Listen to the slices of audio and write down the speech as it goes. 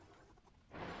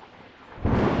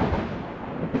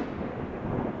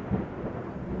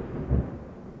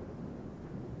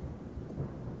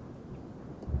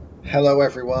Hello,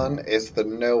 everyone. It's the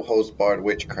No Holds Barred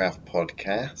Witchcraft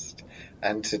podcast,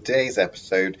 and today's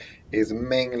episode is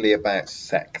mainly about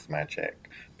sex magic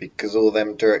because all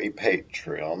them dirty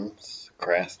Patreons,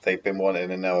 Chris, they've been wanting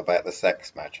to know about the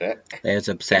sex magic. They're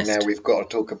So obsessed. now we got to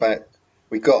talk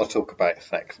about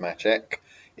sex magic.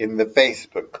 In the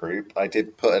Facebook group, I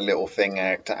did put a little thing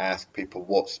out to ask people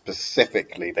what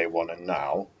specifically they want to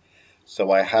know.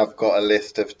 So I have got a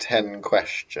list of 10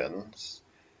 questions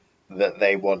that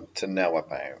they want to know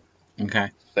about. Okay.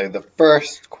 So the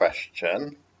first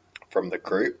question from the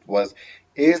group was,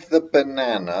 is the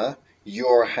banana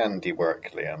your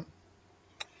handiwork, Liam?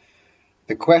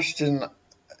 The question,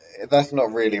 that's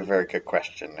not really a very good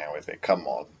question now, is it? Come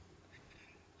on.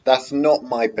 That's not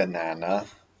my banana.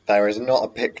 There is not a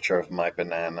picture of my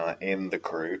banana in the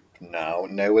group. No,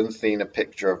 no one's seen a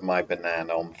picture of my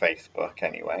banana on Facebook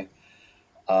anyway.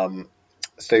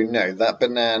 So no, that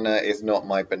banana is not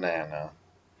my banana.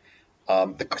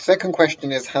 The second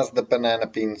question is, has the banana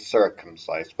been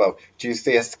circumcised? Well, do you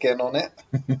see a skin on it?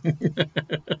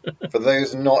 For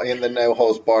those not in the No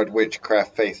Holds Barred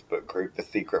Witchcraft Facebook group, the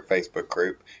secret Facebook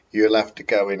group, you'll have to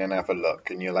go in and have a look,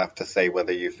 and you'll have to say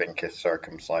whether you think it's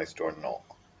circumcised or not.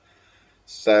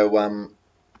 So,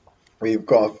 we've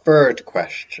got a third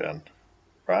question,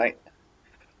 right?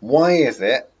 Why is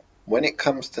it, when it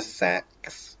comes to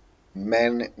sex,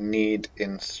 men need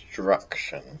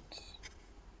instructions?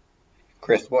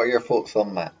 Chris, what are your thoughts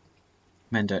on that?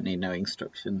 Men don't need no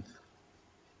instructions.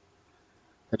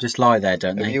 They just lie there,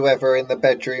 don't Have they? you ever in the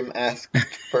bedroom asked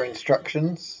for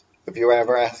instructions? Have you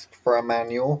ever asked for a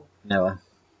manual? No.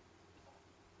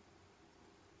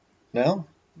 No?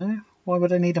 No? Why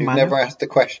would I need a You've manual? never asked a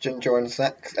question during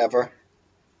sex, ever?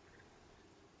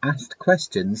 Asked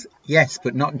questions? Yes,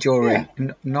 but not during.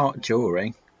 Not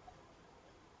during.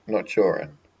 Not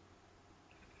during.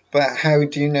 But how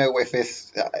do you know if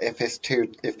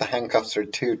if the handcuffs are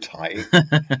too tight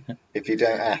if you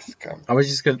don't ask them? I was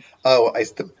just going. Oh,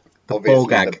 it's The ball obviously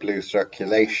gag. the blue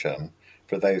circulation,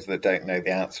 for those that don't know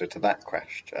the answer to that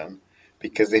question.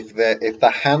 Because if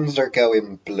the hands are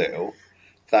going blue,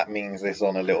 that means it's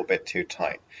on a little bit too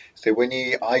tight. So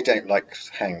I don't like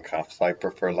handcuffs. I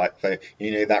prefer like that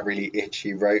really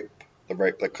itchy rope, the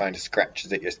rope that kind of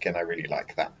scratches at your skin. I really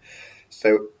like that.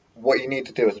 So what you need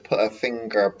to do is put a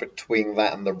finger between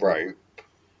that and the rope,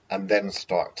 and then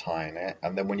start tying it.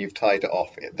 And then when you've tied it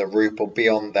off, the rope will be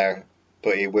on there,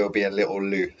 but it will be a little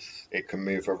loose. It can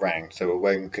move around, so it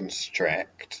won't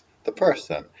constrict the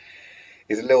person.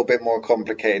 It's a little bit more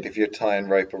complicated if you're tying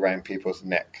rope around people's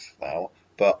necks, though.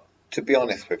 But to be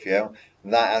honest with you,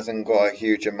 that hasn't got a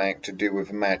huge amount to do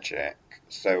with magic.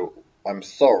 So I'm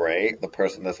sorry, the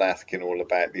person that's asking all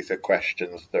about these are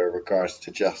questions that are regards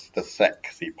to just the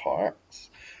sexy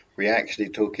parts. We're actually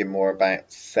talking more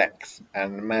about sex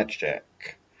and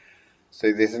magic.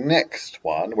 So this next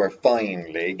one, we're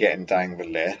finally getting down the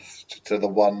list to the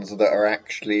ones that are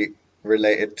actually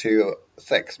related to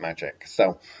sex magic.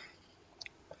 So,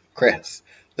 Chris,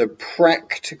 the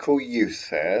practical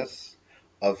uses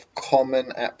of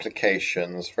common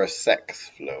applications for sex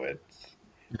fluids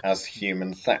as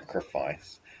human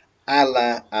sacrifice, a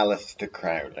la Aleister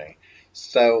Crowley.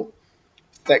 So,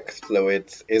 sex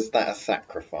fluids, is that a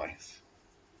sacrifice?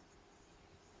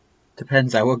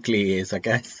 Depends how ugly he is, I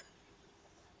guess.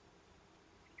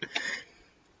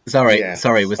 Sorry, Yes,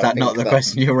 was I that not think the that.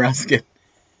 question you were asking?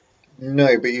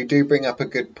 No, but you do bring up a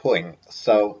good point.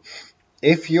 So,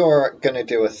 if you're going to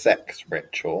do a sex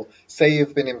ritual, say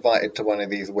you've been invited to one of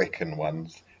these Wiccan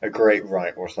ones, a great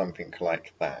rite or something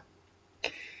like that,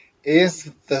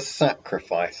 is the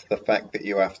sacrifice the fact that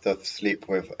you have to sleep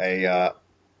with a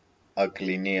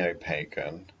ugly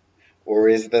neo-pagan, or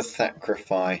is the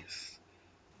sacrifice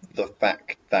the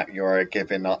fact that you're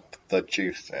giving up the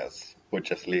juices? We'll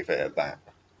just leave it at that.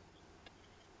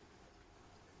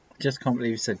 Just can't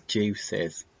believe you said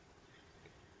juices.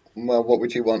 Well, what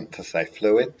would you want to say?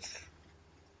 Fluids?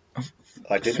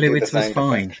 I didn't Fluids do the was sound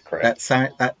fine. effects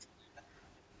correct.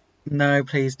 No,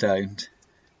 please don't.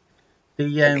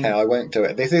 Okay, I won't do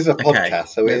it. This is a Okay, podcast,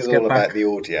 so it let's is get all about back. the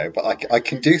audio. But I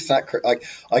can do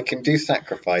I can do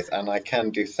sacrifice, and I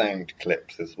can do sound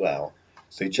clips as well.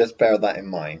 So just bear that in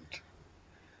mind.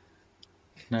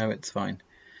 No, it's fine.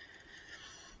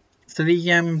 So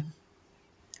the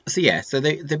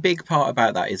big part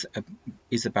about that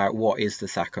is about what is the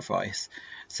sacrifice.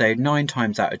 So 9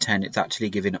 times out of 10, it's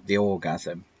actually giving up the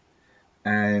orgasm.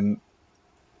 So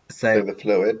So the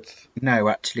fluids, no,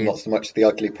 actually, not so much the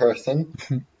ugly person.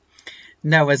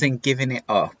 no, as in giving it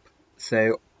up.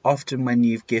 So often when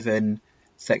you've given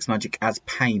sex magic as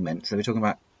payment, so we're talking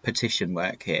about petition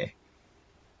work here.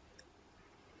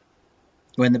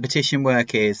 when the petition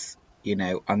work is,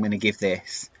 I'm going to give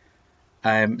this,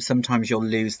 sometimes you'll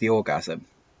lose the orgasm.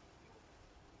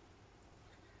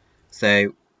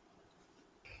 So,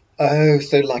 Oh,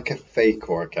 so like a fake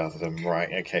orgasm, right?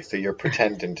 Okay, so you're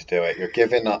pretending to do it. You're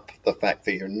giving up the fact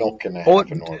that you're not going to or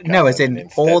have an no, as orgasm and in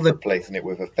all instead the replacing it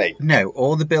with a fake one, no,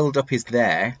 all the build up is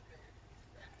there,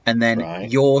 and then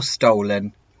right? you're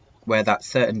stolen, where that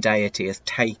certain deity has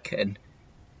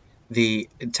the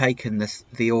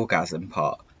orgasm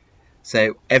part.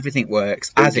 So everything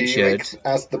works So as do it you, should,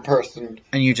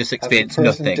 and you just as the experience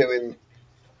person nothing. doing,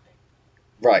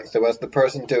 right? So as the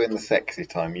person doing the sexy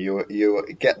time, you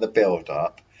get the build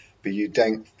up, but you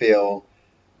don't feel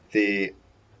the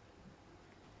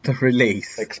The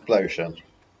release. explosion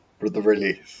or the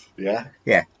release. Yeah,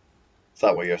 Yeah, is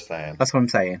that what you're saying? that's what I'm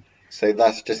saying. So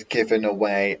that's just given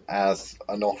away as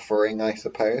an offering, I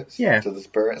suppose, Yeah. to the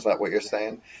spirit. Is that what you're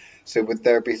saying? So would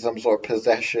there be some sort of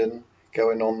possession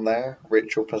going on there,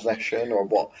 ritual possession, or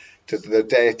what? Does the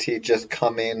deity just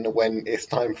come in when it's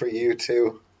time for you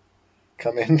to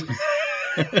come in?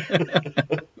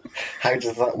 How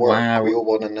does that work? We Wow. all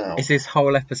want to Is know. this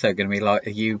whole episode going to be like,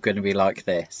 are you going to be like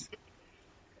this?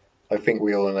 I think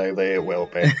we all know that it will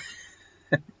be.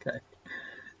 Okay.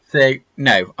 So,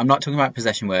 no, I'm not talking about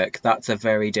possession work. That's a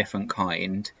very different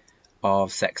kind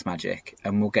of sex magic,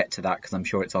 and we'll get to that because I'm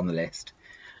sure it's on the list.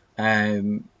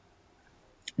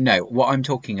 No, what I'm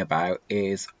talking about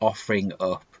is offering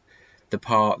up the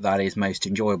part that is most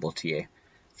enjoyable to you.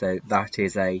 So that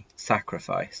is a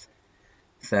sacrifice.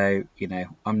 So,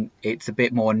 it's a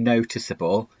bit more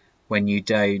noticeable when you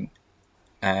don't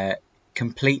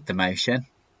complete the motion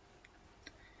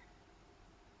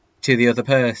to the other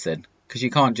person, because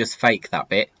you can't just fake that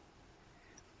bit.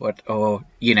 Or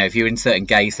if you're in certain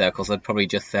gay circles, I'd probably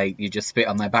just say you just spit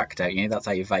on their back, don't you? That's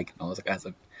how you fake an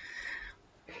orgasm.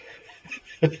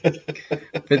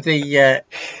 But the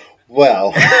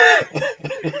Well,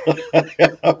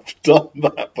 I've done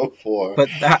that before. but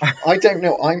that I don't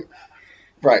know. I'm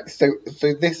right. So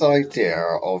this idea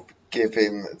of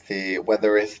giving the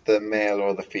whether it's the male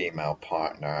or the female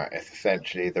partner is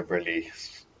essentially the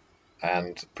release,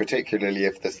 and particularly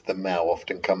if this the male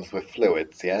often comes with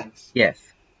fluids. Yes. yes,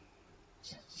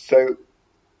 So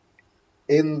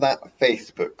in that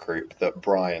Facebook group that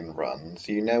Brian runs,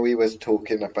 he was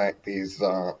talking about these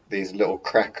little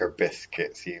cracker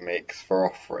biscuits he makes for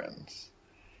offerings.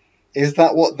 Is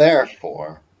that what they're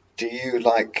for? Do you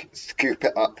like scoop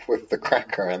it up with the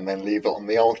cracker and then leave it on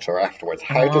the altar afterwards?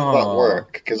 How does that oh,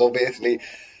 work? Because obviously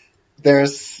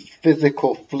there's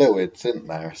physical fluids in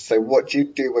there. So what do you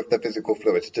do with the physical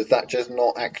fluids? Does that just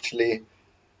not actually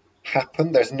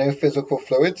happen? There's no physical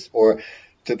fluids, or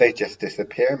do they just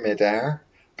disappear mid-air?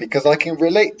 Because I can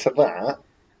relate to that,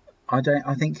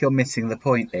 I think you're missing the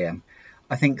point, Liam.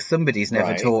 I think somebody's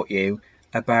never right? taught you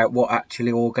about what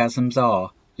actually orgasms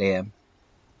are, Liam.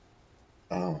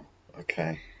 Oh,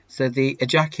 okay. So the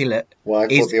ejaculate Well, I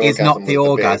thought is the is not orgasm the was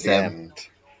the bit at the orgasm. end.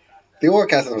 The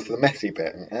orgasm's the messy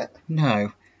bit, isn't it?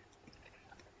 No,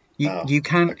 you Oh, you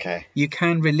can okay. you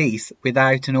can release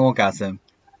without an orgasm.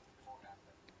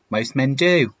 Most men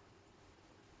do.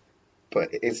 But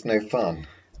it's no fun.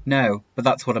 No, but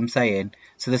that's what I'm saying.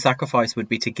 So the sacrifice would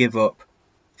be to give up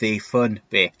the fun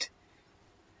bit.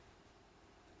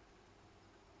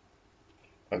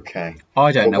 Okay.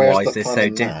 I don't But know where's why the is this fun so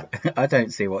in that? I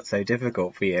don't see what's so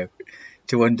difficult for you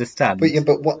to But yeah, understand.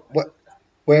 but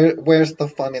where's the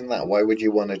fun in that? Why would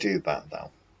you want to do that though?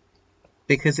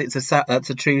 Because that's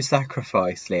a true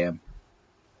sacrifice, Liam.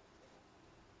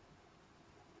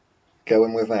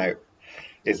 Going without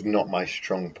is not my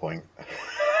strong point.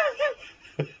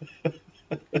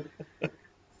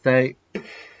 So,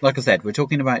 like I said, we're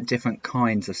talking about different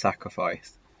kinds of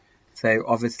sacrifice. So,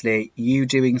 obviously, you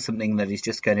doing something that is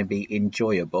just going to be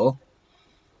enjoyable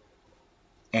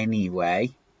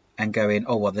anyway and going,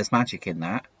 oh, well, there's magic in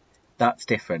that, that's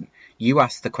different. You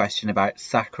asked the question about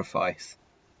sacrifice.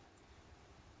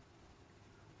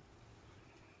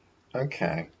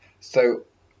 Okay. So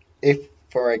if,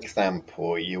 for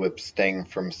example, you abstain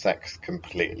from sex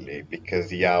completely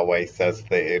because Yahweh says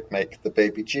that it'd make the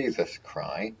baby Jesus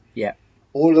cry, Yeah.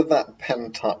 all of that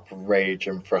pent up rage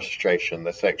and frustration,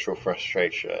 the sexual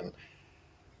frustration,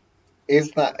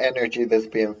 is that energy that's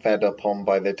being fed upon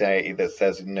by the deity that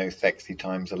says no sexy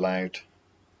times allowed?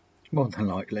 More than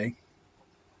likely.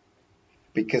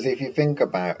 Because if you think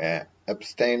about it,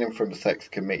 abstaining from sex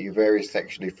can make you very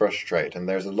sexually frustrated, and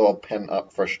there's a lot of pent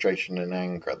up frustration and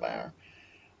anger there.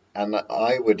 And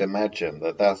I would imagine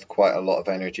that that's quite a lot of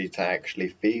energy to actually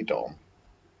feed on.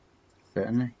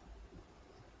 Certainly.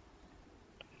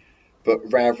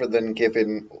 But rather than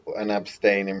giving and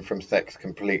abstaining from sex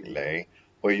completely,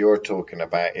 what you're talking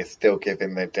about is still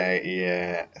giving the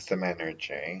deity some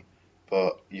energy,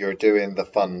 but you're doing the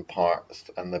fun parts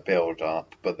and the build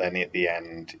up, but then at the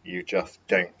end you just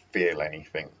don't feel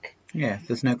anything. Yeah,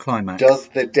 there's no climax. Does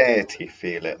the deity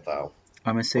feel it though?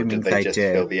 I'm Or do assuming they they just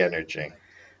do. feel the energy?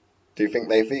 Do you think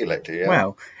they feel it, do you?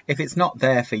 Well, if it's not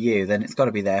there for you, then it's got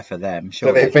to be there for them,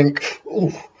 Do they surely. think,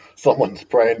 oh, someone's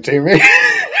praying to me?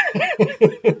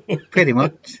 Pretty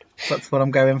much. That's what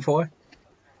I'm going for.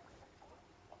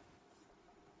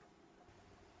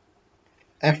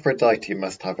 Aphrodite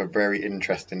must have a very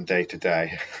interesting day to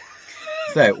day.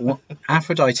 So,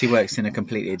 Aphrodite works in a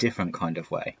completely different kind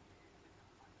of way.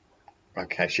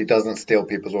 Okay, she doesn't steal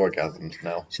people's orgasms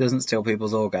now. She doesn't steal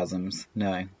people's orgasms,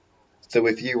 no. So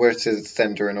if you were to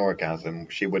send her an orgasm,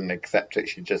 she wouldn't accept it,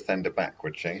 she'd just send it back,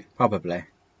 would she? Probably.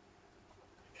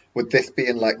 Would this be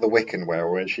in like the Wiccanware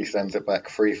where she sends it back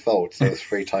threefold, so it's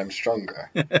 3 times stronger?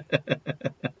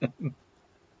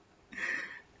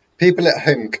 People at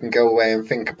home can go away and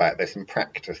think about this and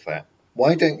practice it.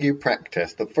 Why don't you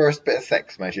practice? The first bit of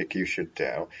sex magic you should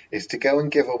do is to go and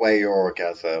give away your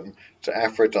orgasm to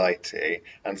Aphrodite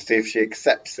and see if she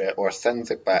accepts it or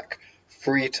sends it back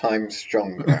 3 times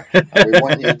stronger. And we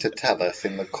want you to tell us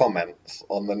in the comments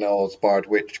on the Noel's Bard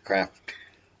Witchcraft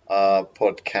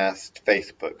podcast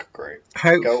Facebook group.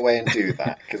 Go away and do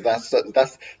that, because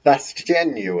that's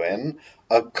genuine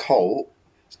occult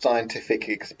scientific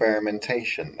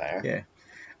experimentation there. Yeah.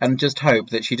 And just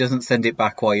hope that she doesn't send it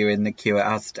back while you're in the queue at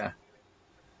Asda.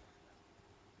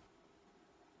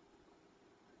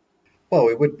 Well,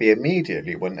 it would be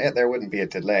immediately, wouldn't it? There wouldn't be a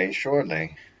delay,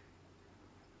 surely.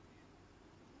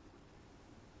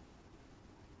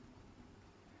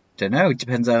 Don't know, it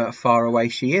depends how far away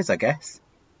she is, I guess.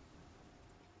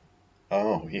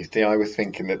 Oh, you see, I was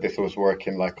thinking that this was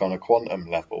working like on a quantum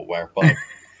level, whereby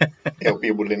it'll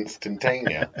be all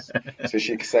instantaneous. So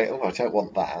she could say, oh, I don't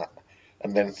want that,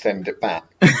 and then send it back.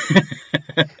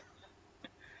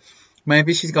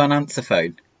 Maybe she's got an answer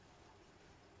phone.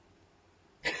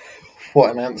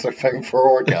 What an answer phone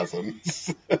for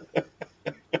orgasms.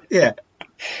 Yeah.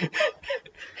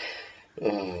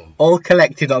 Oh, All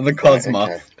collected on the Cosmos.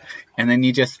 okay. And then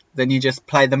you just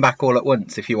play them back all at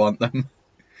once if you want them.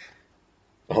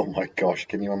 Oh my gosh,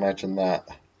 can you imagine that?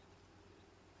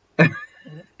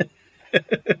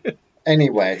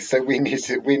 Anyway, so we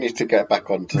need to get back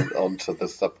onto the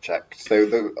subject. So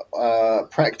the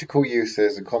practical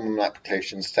uses and common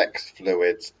applications, sex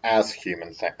fluids as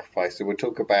human sacrifice. So we'll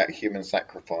talk about human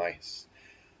sacrifice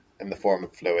in the form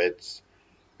of fluids,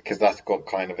 because that's got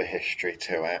kind of a history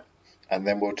to it. And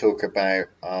then we'll talk about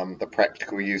the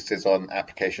practical uses on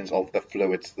applications of the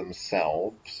fluids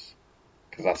themselves,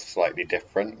 because that's slightly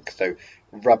different. So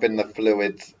rubbing the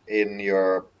fluids in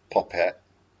your poppet,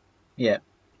 Yeah.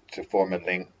 to form a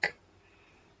link,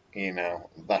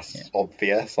 that's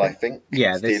obvious, I think.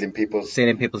 Yeah, Stealing people's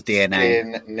DNA.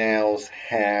 skin, nails,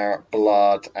 hair,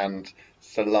 blood, and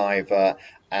saliva,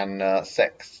 and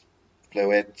sex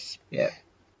fluids. Yeah.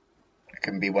 It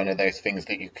can be one of those things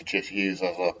that you could just use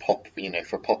as a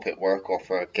for poppet work or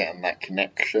for getting that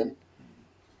connection.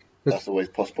 That's always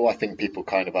possible. I think people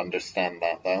kind of understand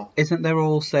that, though. Isn't there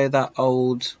also that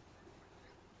old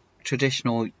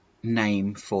traditional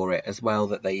name for it as well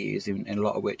that they use in a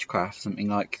lot of witchcraft? Something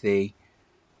like the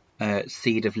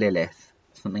seed of Lilith.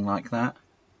 Something like that.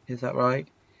 Is that right?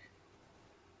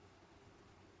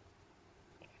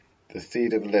 The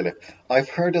seed of Lilith. I've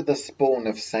heard of the spawn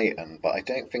of Satan, but I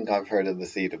don't think I've heard of the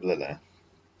seed of Lilith.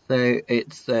 So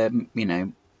it's,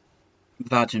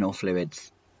 vaginal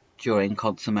fluids during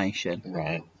consummation.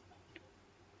 Right.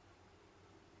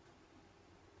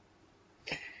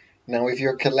 Now, if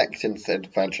you're collecting said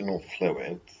vaginal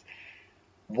fluids,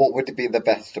 what would be the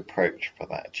best approach for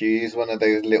that? Do you use one of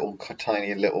those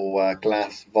tiny little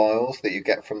glass vials that you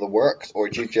get from the works, or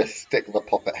do you just stick the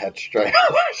poppet head straight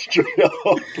up?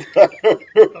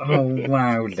 Oh,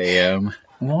 wow, Liam.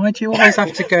 Why do you always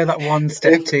have to go that one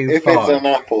step too If far? it's an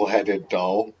apple-headed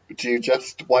doll, do you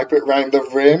just wipe it round the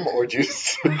rim, or do you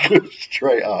stick it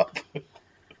straight up?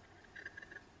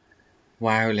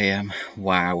 Wow, Liam.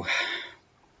 Wow.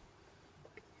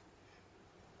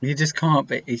 You just can't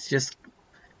be. It's just.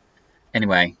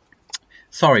 Anyway,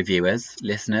 sorry, viewers,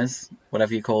 listeners,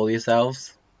 whatever you call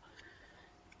yourselves.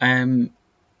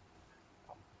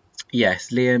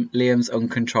 Yes, Liam's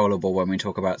uncontrollable when we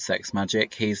talk about sex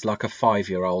magic. He's like a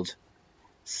 5-year-old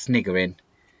sniggering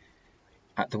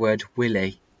at the word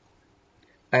Willy.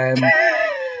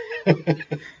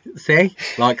 See?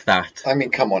 Like that. I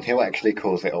mean, come on, who actually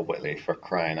calls it a willy, for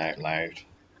crying out loud?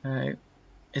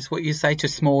 It's what you say to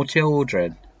small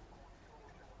children.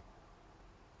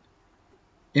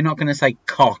 You're not going to say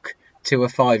cock to a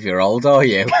 5-year-old, are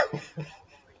you?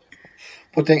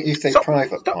 Well, don't you say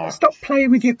private part? Stop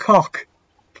playing with your cock.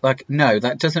 Like, no,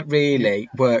 that doesn't really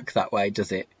work that way,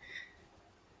 does it?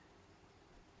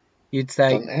 You'd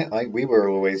say, Doesn't it? We were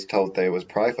always told that it was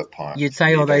private parts. you'd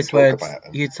say You all don't those talk words. about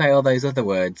them. You'd say all those other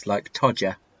words like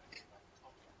todger,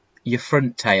 your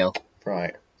front tail.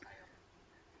 Right.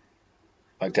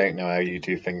 I don't know how you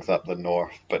do things up the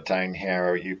north, but down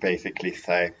here you basically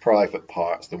say private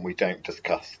parts and we don't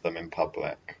discuss them in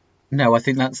public. No, I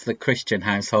think that's the Christian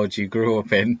household you grew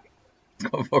up in. It's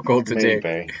got fuck all to do.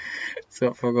 Maybe. It's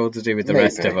got fuck all to do with the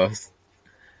rest of us.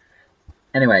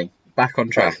 Anyway, back on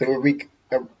track. Right,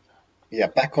 so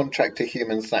back on track to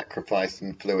human sacrifice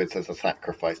and fluids as a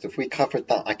sacrifice. If we covered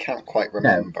that, I can't quite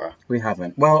remember. No, we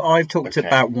haven't. Well, I've talked Okay.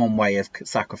 about one way of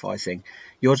sacrificing.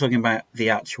 You're talking about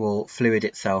the actual fluid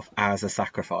itself as a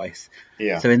sacrifice.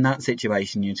 Yeah. So in that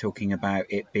situation, you're talking about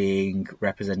it being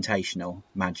representational,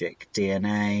 magic,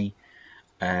 DNA,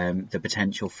 the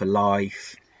potential for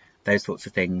life, those sorts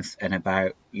of things, and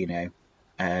about,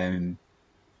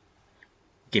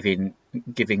 giving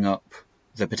up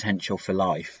the potential for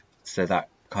life. So that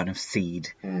kind of seed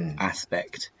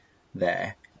aspect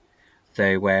there.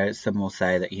 So where some will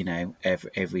say that,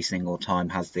 every single time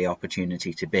has the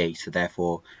opportunity to be, so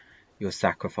therefore you're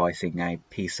sacrificing a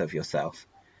piece of yourself.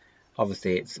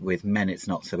 Obviously, it's with men, it's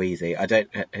not so easy. I don't,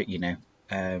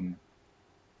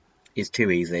 it's too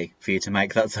easy for you to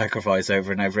make that sacrifice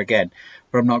over and over again.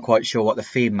 But I'm not quite sure what the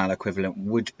female equivalent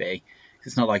would be.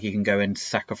 It's not like you can go and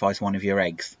sacrifice one of your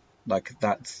eggs. Like,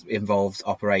 that involves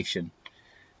operation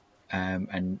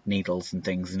and needles and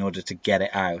things in order to get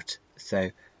it out.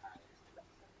 So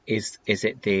is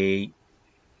it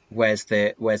where's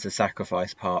the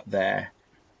sacrifice part there?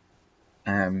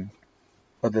 Other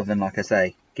than, like I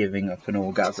say, giving up an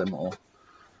orgasm or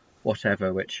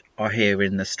whatever, which I hear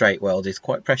in the straight world is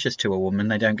quite precious to a woman.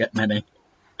 They don't get many.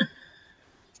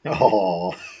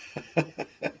 Oh.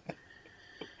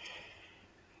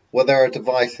 Well, there are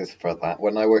devices for that.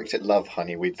 When I worked at Love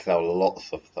Honey, we'd sell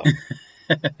lots of them.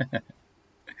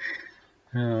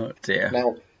 Oh dear.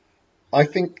 Now, I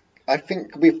think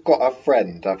we've got a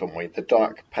friend, haven't we? The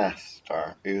Dark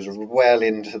Pastor, who's well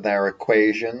into their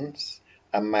equations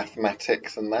and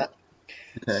mathematics and that.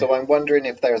 Okay. So I'm wondering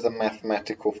if there's a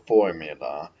mathematical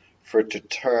formula for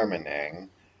determining,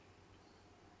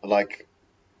 like,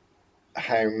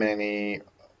 how many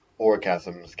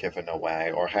orgasms given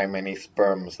away or how many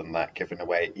sperms and that given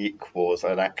away equals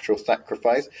an actual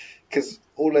sacrifice. Because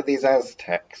all of these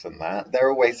Aztecs and that, they're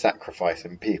always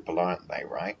sacrificing people, aren't they,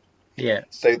 right? Yeah.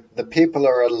 So the people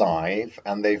are alive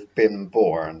and they've been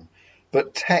born,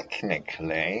 but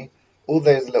technically all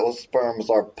those little sperms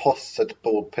are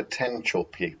possible potential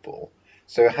people.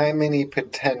 So how many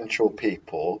potential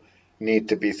people need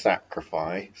to be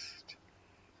sacrificed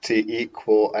to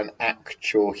equal an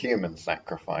actual human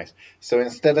sacrifice? So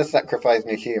instead of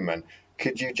sacrificing a human,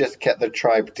 could you just get the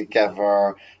tribe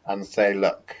together and say,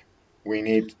 look, we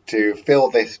need to fill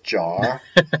this jar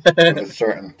with a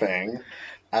certain thing,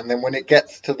 and then when it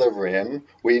gets to the rim,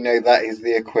 we know that is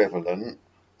the equivalent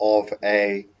of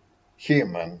a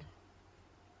human.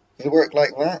 Does it work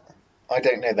like that? I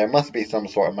don't know. There must be some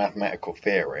sort of mathematical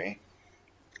theory.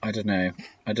 I don't know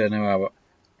how.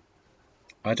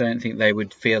 I don't think they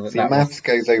would feel that. See, maths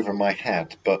goes over my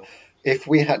head, but if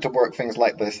we had to work things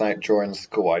like this out during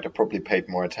school, I'd have probably paid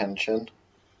more attention.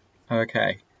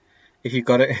 Okay.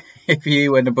 If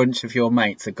you and a bunch of your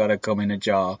mates had got to come in a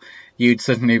jar, you'd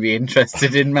suddenly be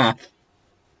interested in math.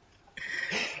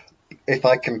 If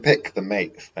I can pick the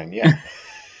mates, then yeah.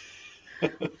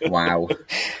 Wow.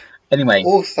 Anyway.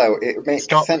 Also, it makes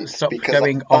sense stop because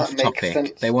going off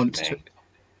topic. They want to.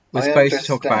 We're supposed to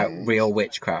talk about real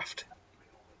witchcraft.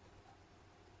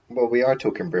 Well, we are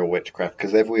talking real witchcraft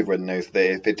because everyone knows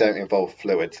that if it don't involve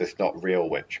fluids, it's not real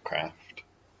witchcraft.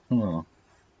 Oh.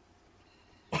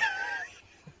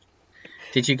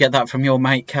 Did you get that from your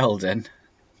mate Keldon?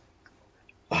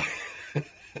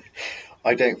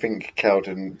 I don't think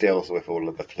Keldon deals with all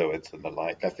of the fluids and the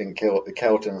like. I think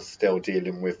Keldon's still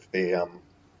dealing with the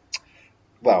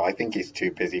well, I think he's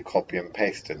too busy copy and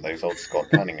pasting those old Scott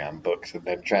Cunningham books and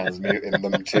then transmuting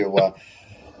them to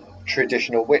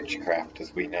traditional witchcraft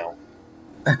as we know.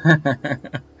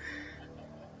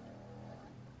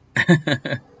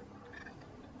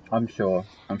 I'm sure.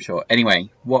 Anyway,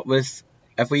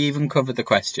 have we even covered the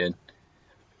question?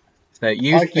 So I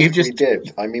think we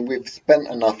did. I mean, we've spent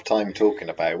enough time talking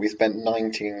about it. We spent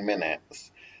 19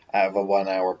 minutes out of a 1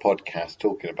 hour podcast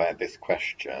talking about this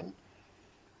question.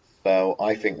 So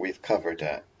I think we've covered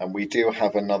it. And we do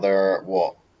have another,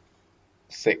 what,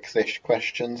 six-ish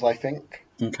questions, I think.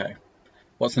 Okay.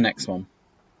 What's the next one?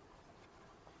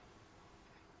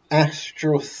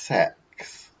 Astral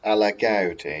sex a la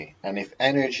Gaudi, and if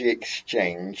energy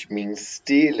exchange means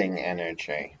stealing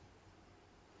energy.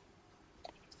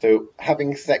 So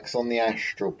having sex on the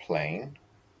astral plane,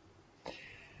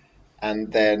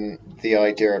 and then the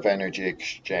idea of energy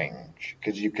exchange,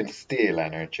 because you can steal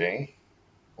energy,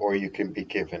 or you can be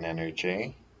given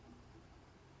energy.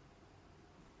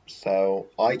 So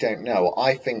I don't know.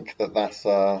 I think that that's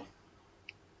a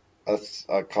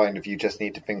kind of, you just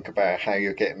need to think about how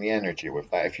you're getting the energy with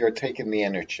that. If you're taking the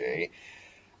energy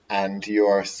and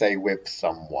you're, say, with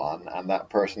someone and that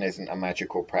person isn't a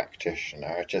magical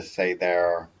practitioner, just say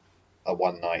they're a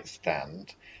one night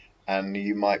stand, and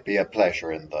you might be a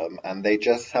pleasure in them, and they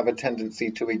just have a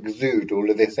tendency to exude all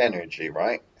of this energy,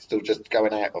 right? Still just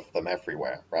going out of them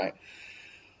everywhere, right?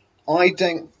 I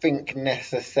don't think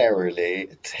necessarily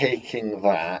taking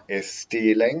that is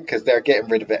stealing, because they're getting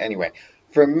rid of it anyway.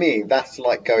 For me, that's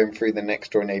like going through the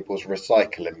next door neighbour's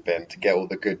recycling bin to get all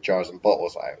the good jars and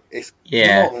bottles out. It's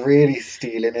Yeah. not really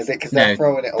stealing, is it? Because they're No,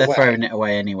 throwing it they're away. throwing it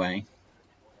away anyway.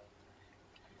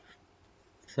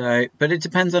 So, but it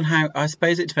depends on how, I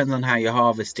suppose it depends on how you're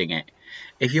harvesting it.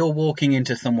 If you're walking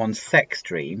into someone's sex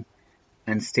dream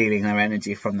and stealing their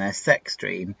energy from their sex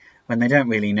dream when they don't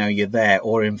really know you're there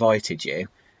or invited you,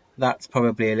 that's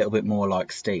probably a little bit more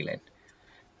like stealing.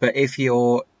 But if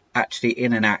you're actually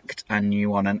in an act and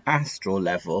you on an astral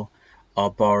level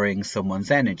are borrowing someone's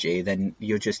energy, then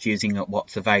you're just using up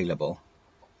what's available.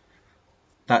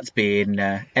 That's being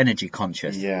energy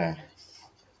conscious. Yeah.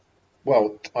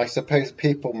 Well, I suppose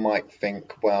people might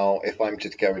think, well, if I'm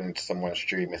just going into someone's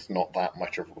stream, it's not that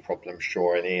much of a problem,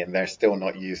 surely, and they're still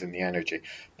not using the energy.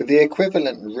 But the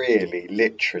equivalent, really,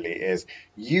 literally, is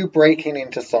you breaking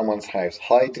into someone's house,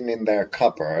 hiding in their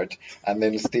cupboard, and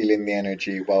then stealing the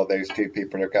energy while those two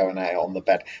people are going out on the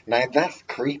bed. Now, that's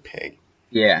creepy.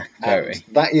 Yeah, very.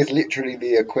 And that is literally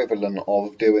the equivalent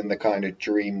of doing the kind of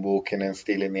dream walking and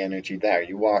stealing the energy there.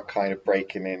 You are kind of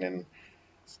breaking in and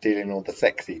stealing all the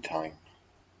sexy time.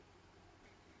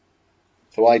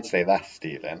 So I'd say that's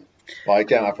stealing. But I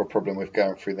don't have a problem with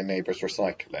going through the neighbour's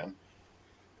recycling.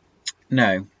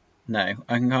 No,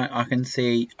 I can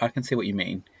see what you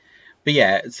mean. But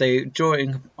yeah, so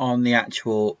drawing on the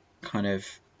actual kind of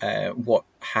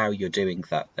how you're doing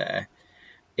that there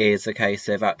is a case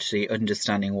of actually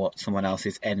understanding what someone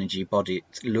else's energy body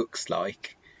looks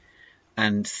like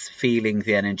and feeling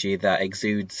the energy that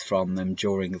exudes from them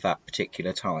during that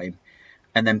particular time,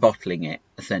 and then bottling it,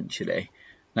 essentially.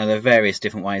 Now, there are various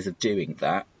different ways of doing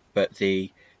that, but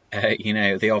the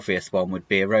obvious one would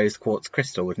be a rose quartz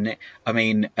crystal, wouldn't it? I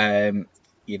mean,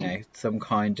 some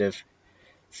kind of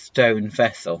stone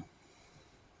vessel.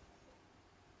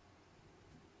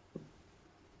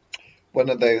 One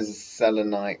of those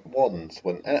selenite wands,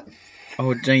 wouldn't it?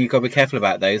 Oh, no, you've got to be careful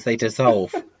about those. They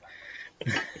dissolve.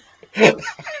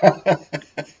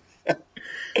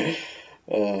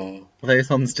 Oh. Those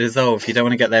ones dissolve. You don't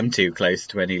want to get them too close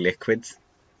to any liquids.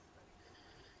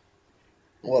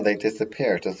 Well, they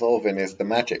disappear. Dissolving is the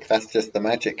magic. That's just the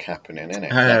magic happening, isn't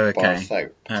it? Oh, Like bar okay.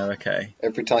 soap. Oh, okay.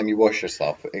 Every time you wash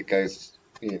yourself, it goes,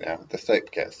 the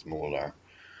soap gets smaller.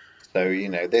 So,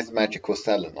 this magical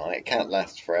selenite, it can't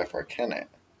last forever, can it?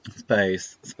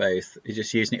 Suppose. You're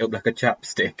just using it up like a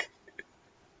chapstick.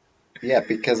 Yeah,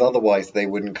 because otherwise they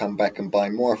wouldn't come back and buy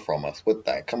more from us, would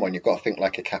they? Come on, you've got to think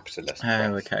like a capitalist.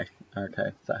 Oh, okay.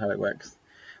 Is that how it works?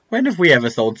 When have we ever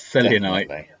sold selenite?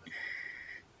 Definitely.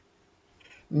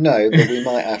 No, but we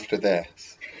might after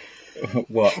this.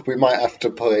 What? We might have to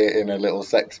put it in a little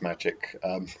sex magic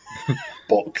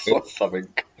box or something.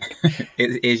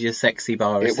 It is your sexy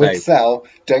bar of It soap. would sell.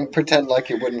 Don't pretend like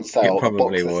it wouldn't sell. It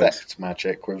probably a box would. of sex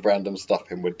magic with random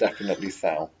stuff in would definitely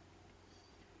sell.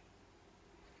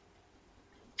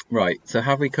 Right, so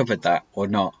have we covered that or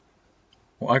not?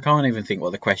 Well, I can't even think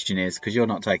what the question is because you're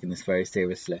not taking this very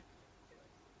seriously.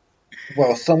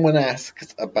 Well, someone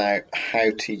asked about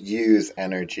how to use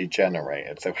energy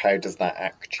generated. So how does that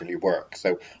actually work?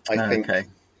 So I think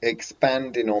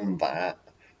expanding on that,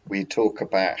 we talk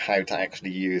about how to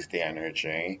actually use the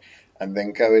energy. And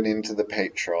then going into the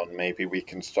Patreon, maybe we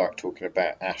can start talking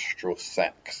about astral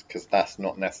sex, because that's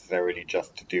not necessarily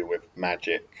just to do with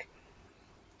magic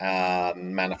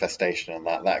and manifestation and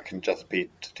that. That can just be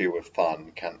to do with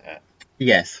fun, can't it?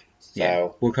 Yes.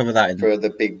 So we'll cover that for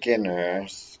the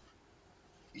beginners,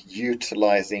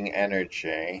 utilizing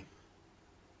energy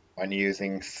and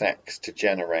using sex to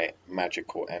generate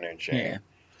magical energy. Yeah.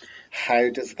 How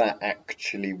does that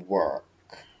actually work?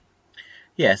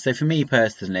 Yeah, so for me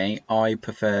personally, I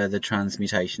prefer the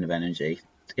transmutation of energy.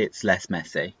 It's less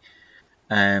messy,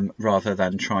 rather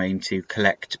than trying to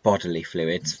collect bodily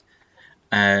fluids,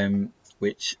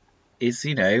 which is,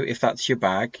 if that's your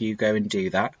bag, you go and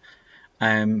do that.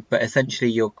 But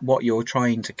essentially, what you're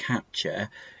trying to capture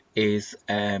is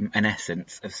an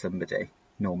essence of somebody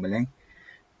normally,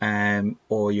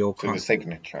 or So the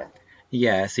signature.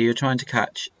 yeah. So you're trying to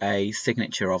catch a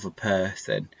signature of a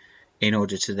person in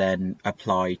order to then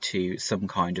apply to some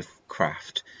kind of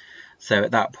craft. So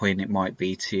at that point, it might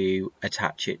be to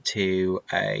attach it to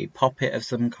a poppet of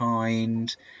some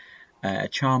kind, a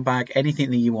charm bag, anything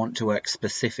that you want to work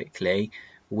specifically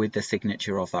with the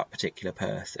signature of that particular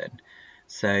person.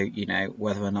 So,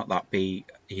 whether or not that be,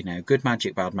 good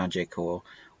magic, bad magic, or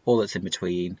all that's in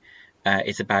between,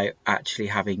 it's about actually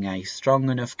having a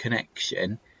strong enough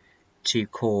connection to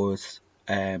cause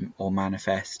or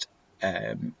manifest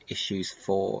issues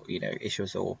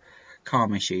issues or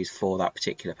calm issues for that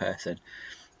particular person.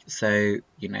 So,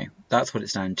 that's what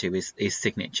it's down to is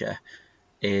signature,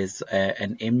 is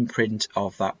an imprint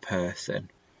of that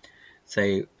person.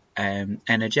 So,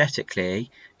 energetically,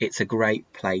 it's a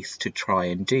great place to try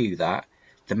and do that.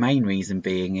 The main reason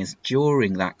being is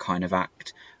during that kind of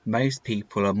act, most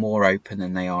people are more open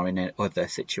than they are in other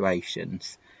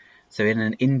situations. So in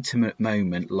an intimate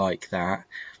moment like that,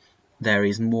 there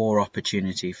is more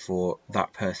opportunity for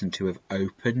that person to have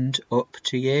opened up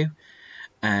to you,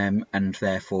 and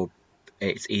therefore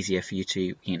it's easier for you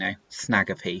to, snag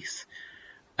a piece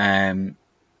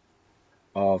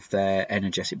of their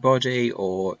energetic body,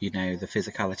 or the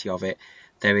physicality of it.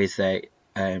 There is a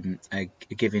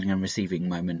giving and receiving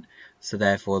moment, so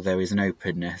therefore there is an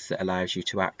openness that allows you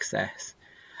to access,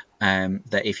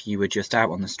 that if you were just out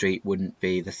on the street wouldn't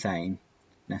be the same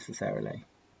necessarily.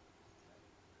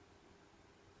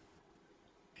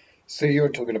 So you're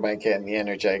talking about getting the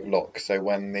energetic lock. So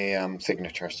when the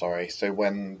signature, sorry. So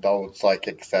when the old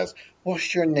psychic says,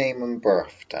 "What's your name and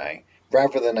birthday?"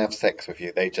 Rather than have sex with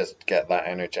you, they just get that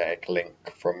energetic link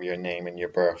from your name and your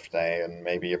birthday and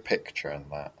maybe your picture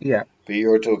and that. Yeah, But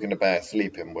you're talking about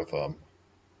sleeping with them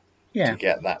to yeah.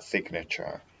 get that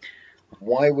signature.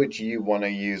 Why would you want to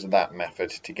use that method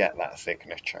to get that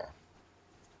signature?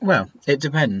 Well, it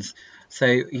depends.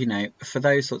 So, for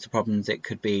those sorts of problems, it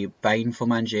could be baneful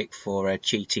magic for a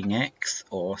cheating ex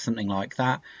or something like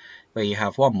that, where you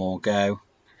have one more go,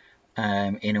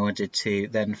 in order to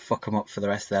then fuck them up for the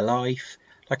rest of their life.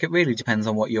 Like, it really depends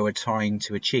on what you're trying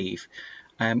to achieve.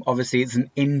 Obviously, it's an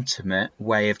intimate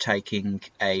way of taking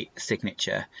a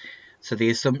signature. So the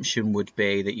assumption would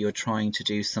be that you're trying to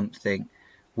do something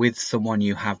with someone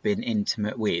you have been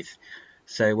intimate with.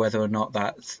 So whether or not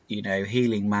that's,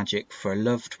 healing magic for a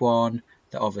loved one,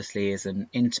 that obviously is an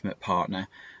intimate partner,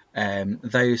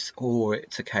 or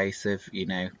it's a case of,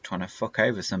 trying to fuck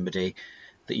over somebody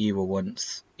that you were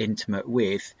once intimate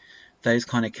with, those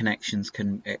kind of connections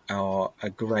are a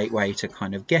great way to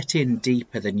kind of get in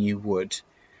deeper than you would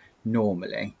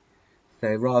normally.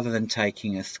 So rather than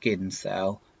taking a skin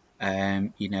cell,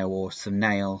 or some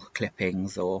nail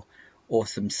clippings, or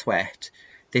some sweat,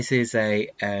 this is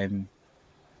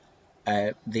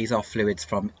these are fluids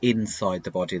from inside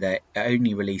the body. They're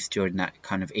only released during that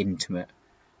kind of intimate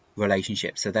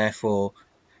relationship. So therefore,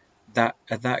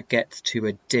 that gets to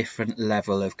a different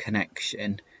level of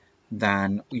connection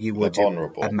than you They're would a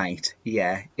vulnerable. mate.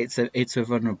 Yeah, it's a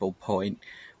vulnerable point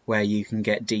where you can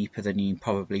get deeper than you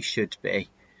probably should be,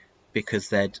 because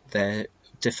their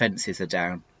defences are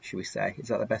down, should we say? Is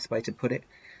that the best way to put it?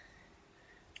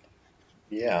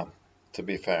 Yeah, to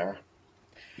be fair.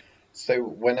 So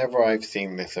whenever I've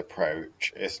seen this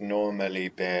approach, it's normally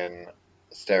been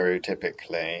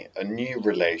stereotypically a new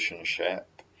relationship,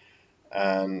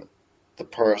 and the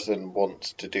person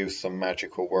wants to do some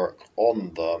magical work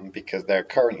on them because they're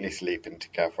currently sleeping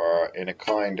together in a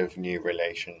kind of new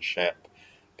relationship,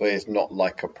 but it's not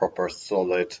like a proper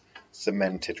solid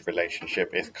cemented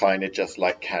relationship. It's kind of just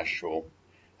like casual,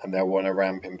 and they want to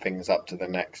ramping things up to the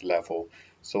next level.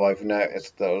 So I've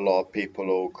noticed that a lot of people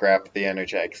will grab the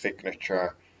energetic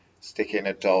signature, stick it in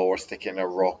a doll or stick it in a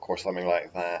rock or something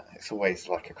like that. It's always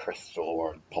like a crystal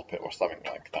or a poppet or something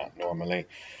like that normally,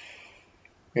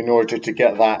 in order to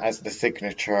get that as the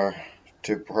signature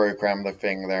to program the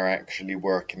thing they're actually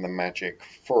working the magic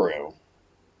through.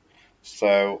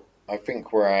 So I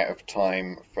think we're out of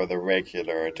time for the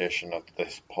regular edition of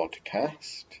this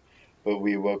podcast, but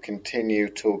we will continue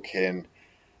talking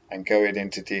and going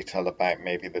into detail about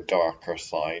maybe the darker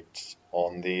sides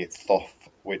on the Thoth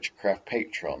Witchcraft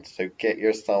Patreon. So get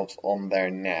yourselves on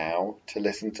there now to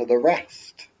listen to the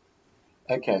rest.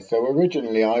 Okay, so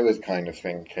originally I was kind of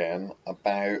thinking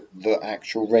about the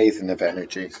actual raising of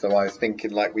energy. So I was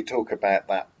thinking, like, we talk about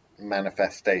that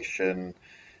manifestation,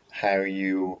 how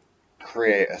you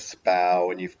create a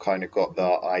spell, and you've kind of got the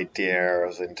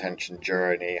ideas, intention,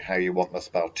 journey, how you want the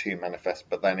spell to manifest,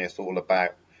 but then it's all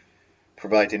about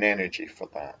providing energy for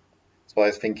that. So I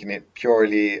was thinking it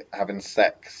purely having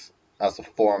sex as a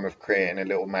form of creating a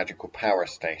little magical power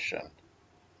station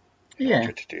in Yeah,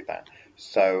 order to do that.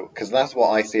 So, because that's what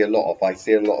I see a lot of. I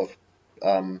see a lot of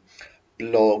um,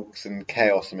 blogs and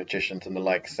chaos magicians and the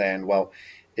like saying, well,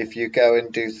 if you go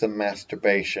and do some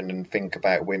masturbation and think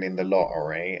about winning the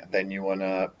lottery, then you want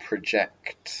to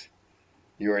project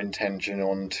your intention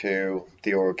onto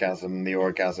the orgasm. The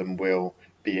orgasm will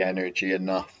be energy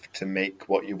enough to make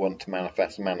what you want to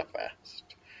manifest.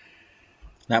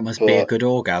 that must be a But, good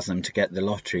orgasm to get the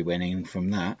lottery winning from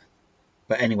that.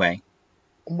 But anyway,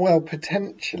 well,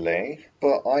 potentially,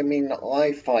 but I mean,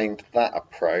 I find that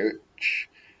approach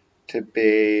to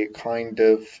be kind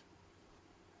of,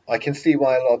 I can see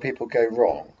why a lot of people go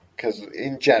wrong. Because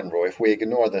in general, if we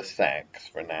ignore the sex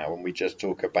for now and we just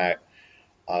talk about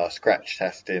scratch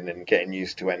testing and getting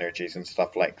used to energies and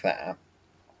stuff like that,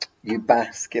 you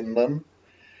bask in them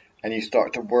and you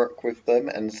start to work with them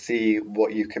and see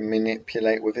what you can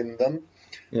manipulate within them.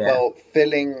 yeah, Well,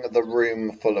 filling the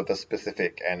room full of a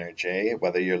specific energy,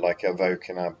 whether you're like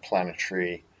evoking a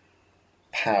planetary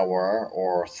power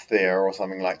or sphere or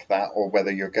something like that, or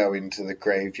whether you're going to the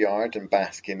graveyard and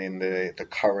basking in the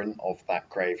current of that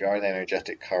graveyard, the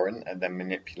energetic current, and then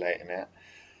manipulating it.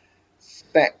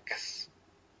 Sex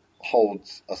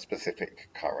holds a specific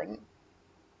current,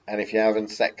 and if you're having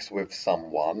sex with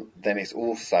someone, then it's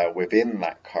also within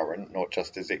that current, not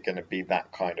just is it going to be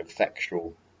that kind of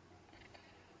sexual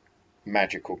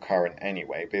magical current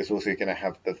anyway, but it's also going to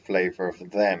have the flavour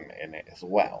of them in it as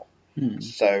well. hmm,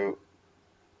 So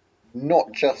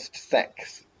not just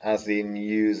sex, as in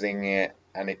using it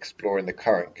and exploring the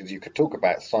current, because you could talk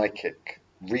about psychic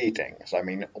readings. I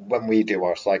mean, when we do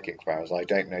our psychic powers, I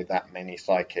don't know that many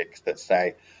psychics that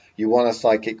say, you want a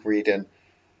psychic reading,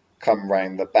 come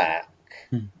round the back,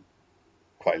 hmm.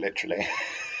 quite literally,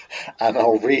 and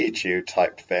I'll read you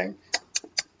type thing.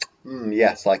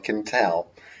 Yes, I can tell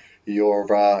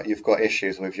you've got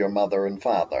issues with your mother and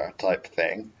father type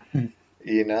thing, Hmm.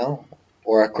 you know?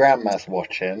 Or a grandma's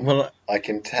watching, Well, I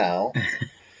can tell.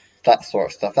 That sort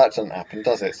of stuff. That doesn't happen,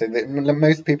 does it? So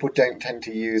most people don't tend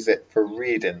to use it for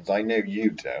readings. I know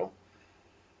you do,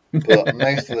 but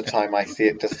most of the time I see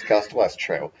it discussed. Well, it's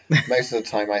true. Most of the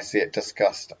time I see it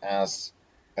discussed as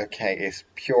okay, it's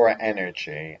pure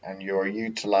energy, and you're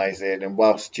utilizing, and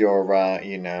whilst you're,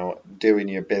 doing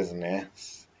your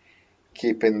business,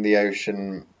 keeping the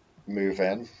ocean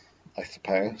moving, I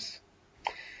suppose,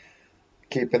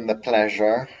 keeping the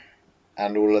pleasure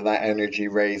and all of that energy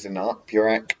raising up, you're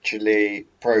actually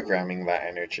programming that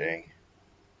energy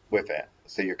with it.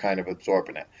 So you're kind of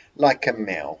absorbing it. Like a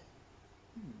mill,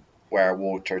 where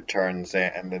water turns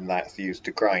it and then that's used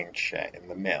to grind shit in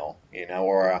the mill,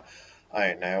 or I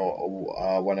don't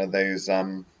know, one of those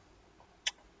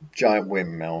giant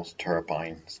windmills,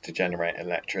 turbines to generate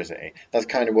electricity. That's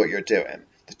kind of what you're doing.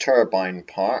 The turbine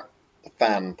part, the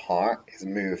fan part is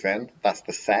moving, that's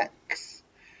the sex.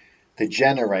 The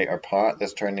generator part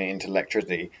that's turning it into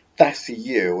electricity, that's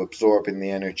you absorbing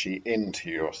the energy into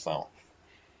yourself.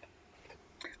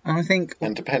 I think,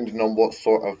 And depending on what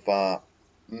sort of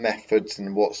methods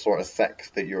and what sort of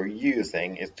sex that you're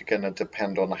using, is going to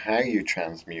depend on how you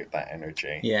transmute that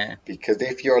energy. yeah, Because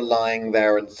if you're lying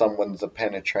there and someone's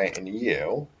penetrating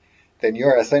you, then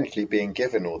you're essentially being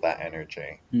given all that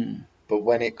energy. hmm, But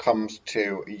when it comes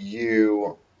to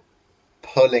you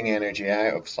pulling energy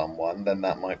out of someone, then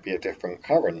that might be a different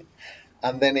current.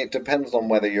 And then it depends on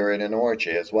whether you're in an orgy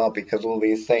as well, because all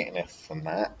these Satanists and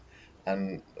that,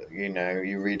 and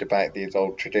you read about these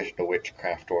old traditional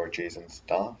witchcraft orgies and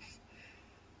stuff.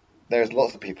 There's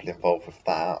lots of people involved with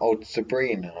that. Old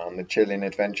Sabrina and the Chilling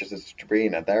Adventures of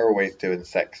Sabrina, they're always doing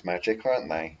sex magic, aren't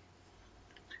they?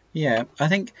 yeah. I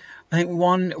think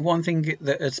one thing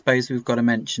that I suppose we've got to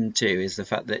mention too is the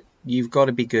fact that you've got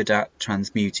to be good at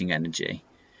transmuting energy.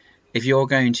 If you're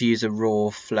going to use a raw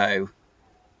flow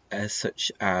as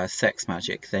such as sex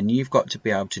magic, then you've got to be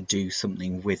able to do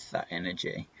something with that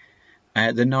energy.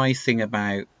 The nice thing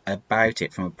about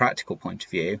it from a practical point of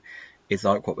view is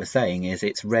like what we're saying is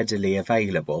it's readily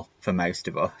available for most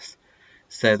of us.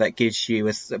 So that gives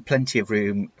you plenty of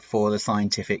room for the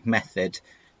scientific method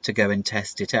to go and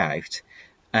test it out,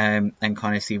 and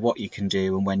kind of see what you can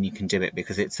do and when you can do it,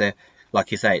 because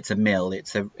like you say, it's a mill,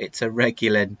 it's a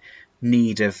regular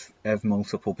need of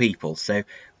multiple people. So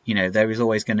there is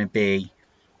always going to be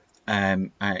a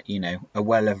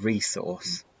well of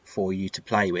resource for you to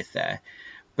play with there.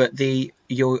 But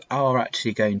you are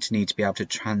actually going to need to be able to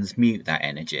transmute that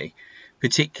energy,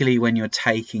 particularly when you're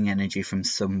taking energy from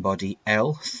somebody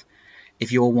else.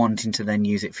 If you're wanting to then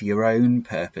use it for your own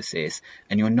purposes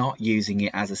and you're not using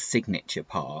it as a signature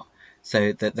part,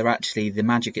 so that the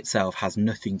magic itself has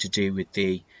nothing to do with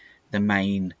the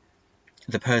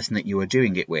person that you are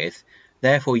doing it with.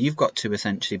 Therefore, you've got to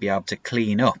essentially be able to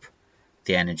clean up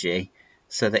the energy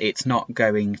so that it's not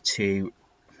going to,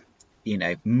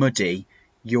 muddy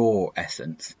your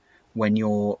essence when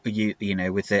you're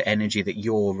with the energy that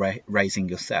you're raising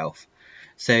yourself.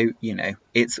 So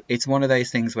it's one of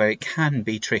those things where it can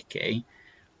be tricky.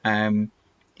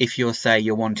 If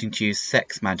you're wanting to use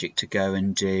sex magic to go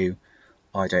and do,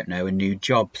 I don't know, a new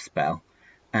job spell,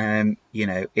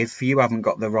 if you haven't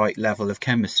got the right level of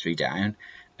chemistry down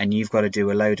and you've got to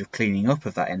do a load of cleaning up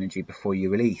of that energy before you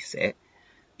release it,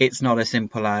 it's not as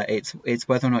simple as it's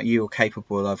whether or not you're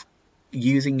capable of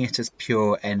using it as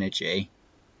pure energy,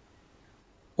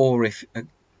 or if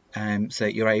so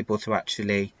you're able to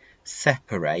actually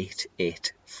separate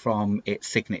it from its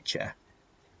signature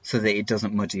so that it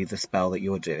doesn't muddy the spell that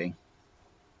you're doing.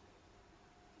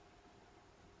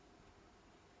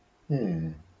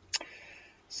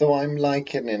 So I'm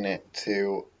likening it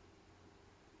to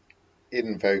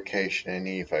invocation and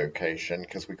evocation,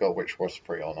 because we got Witch Wars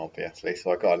 3 on, obviously,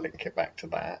 so I got to link it back to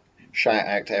that. Shout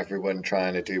out to everyone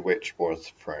trying to do Witch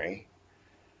Wars 3.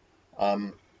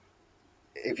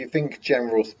 If you think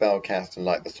general spellcasting,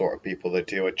 like the sort of people that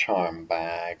do a charm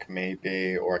bag,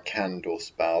 maybe, or a candle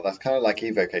spell, that's kind of like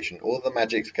evocation. All the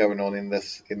magic's going on in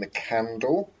the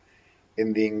candle,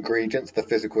 in the ingredients, the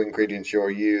physical ingredients you're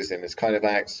using, is kind of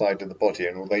outside of the body.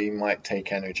 And although you might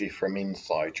take energy from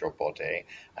inside your body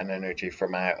and energy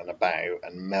from out and about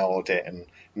and meld it and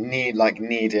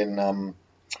kneading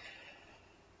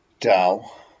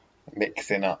dough,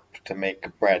 mixing up to make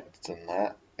breads and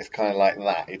that, it's kind of like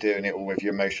that. You're doing it all with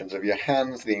your motions of your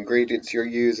hands, the ingredients you're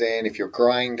using. If you're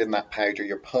grinding that powder,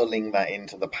 you're pulling that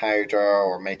into the powder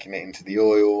or making it into the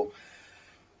oil.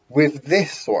 With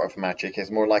this sort of magic,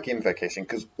 it's more like invocation,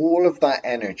 because all of that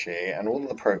energy and all of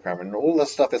the programming and all the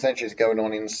stuff essentially is going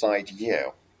on inside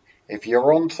you. If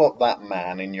you're on top of that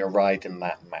man and you're riding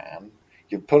that man,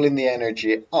 you're pulling the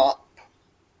energy up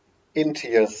into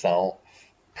yourself,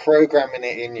 programming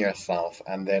it in yourself,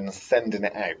 and then sending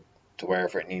it out to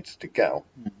wherever it needs to go.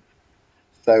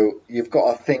 So you've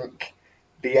got to think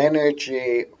the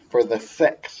energy for the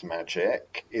sex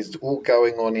magic is all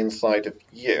going on inside of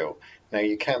you. Now,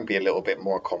 you can be a little bit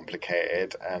more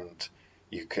complicated, and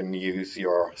you can use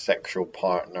your sexual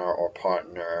partner or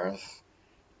partners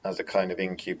as a kind of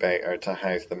incubator to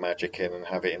house the magic in and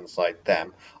have it inside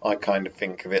them. I kind of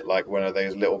think of it like one of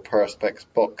those little Perspex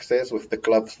boxes with the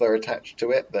gloves that are attached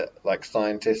to it that like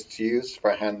scientists use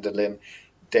for handling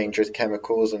dangerous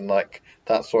chemicals and like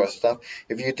that sort of stuff.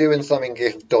 If you're doing something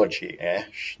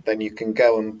dodgy-ish, then you can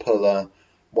go and pull a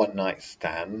one-night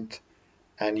stand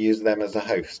and use them as a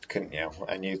host, couldn't you?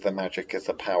 And use the magic as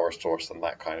a power source and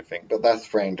that kind of thing. But that's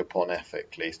frowned upon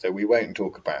ethically, so we won't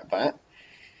talk about that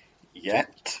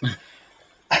yet.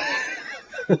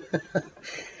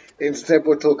 Instead,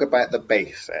 we'll talk about the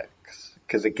basics.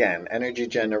 Because again, energy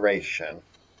generation,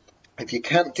 if you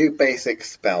can't do basic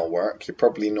spell work, you're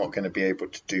probably not going to be able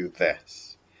to do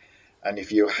this. And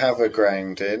if you have a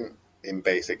grounding in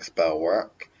basic spell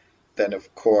work, then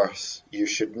of course you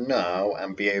should know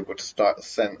and be able to start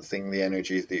sensing the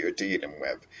energies that you're dealing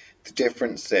with. The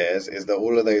difference is that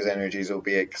all of those energies will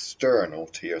be external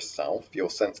to yourself. You'll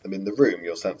sense them in the room,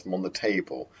 you'll sense them on the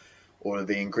table. All of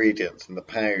the ingredients and the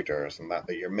powders and that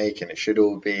you're making, it should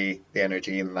all be the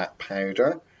energy in that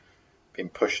powder, being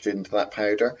pushed into that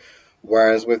powder.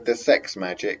 Whereas with the sex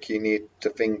magic, you need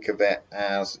to think of it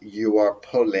as you are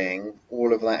pulling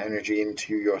all of that energy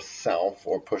into yourself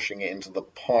or pushing it into the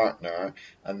partner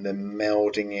and then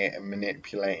melding it and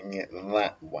manipulating it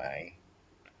that way.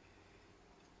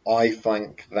 I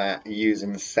think that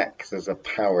using sex as a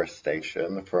power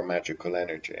station for magical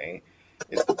energy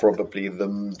is probably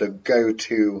the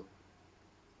go-to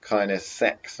kind of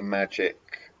sex magic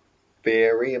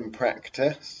theory and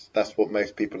practice. That's what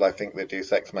most people I think that do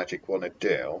sex magic want to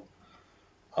do.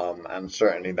 And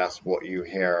certainly that's what you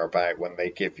hear about when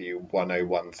they give you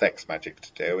 101 sex magic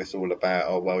to do. It's all about,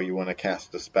 oh, well, you want to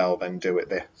cast a spell, then do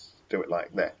it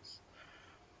like this.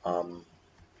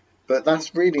 But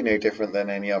that's really no different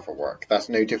than any other work. That's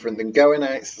no different than going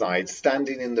outside,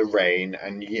 standing in the rain,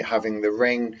 and having the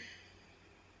rain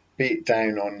beat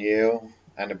down on you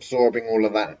and absorbing all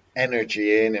of that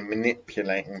energy in and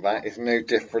manipulating that is no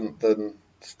different than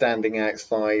standing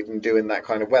outside and doing that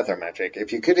kind of weather magic.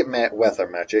 If you're good at weather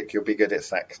magic, you'll be good at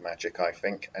sex magic, I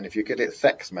think. And if you're good at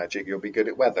sex magic, you'll be good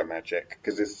at weather magic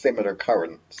because it's similar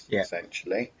currents, Yeah.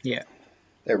 essentially. Yeah.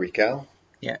 There we go.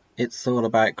 Yeah. It's all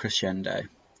about crescendo.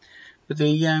 But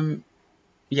the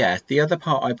other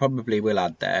part I probably will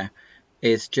add there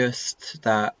is just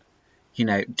that,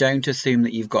 don't assume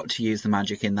that you've got to use the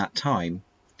magic in that time.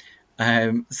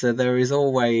 So there is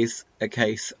always a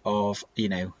case of,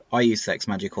 I use sex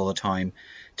magic all the time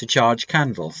to charge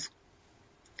candles.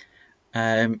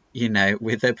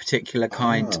 With a particular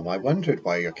kind. Oh, I wondered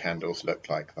why your candles look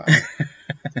like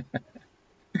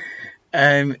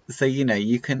that. So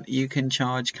you can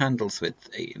charge candles with,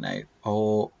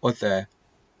 or other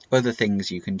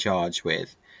things you can charge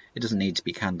with. It doesn't need to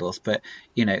be candles, but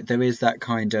there is that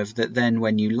kind of that. Then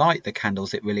when you light the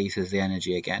candles, it releases the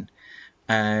energy again.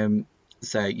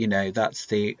 So that's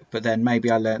the. But then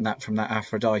maybe I learned that from that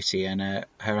Aphrodite and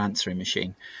her answering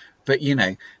machine. But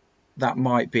that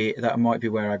might be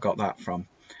where I got that from.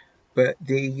 But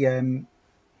there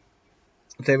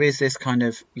is this kind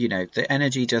of the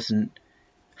energy doesn't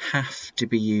have to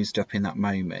be used up in that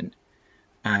moment.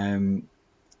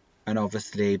 And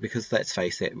obviously, because let's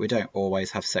face it, we don't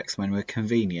always have sex when we're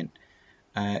convenient.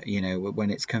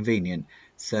 When it's convenient.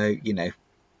 So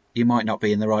you might not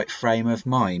be in the right frame of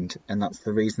mind, and that's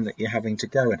the reason that you're having to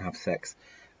go and have sex.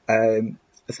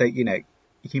 So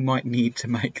you might need to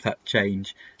make that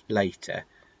change later.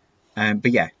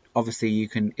 But yeah, obviously you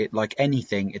can. It like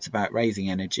anything, it's about raising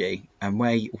energy and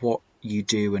what you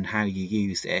do and how you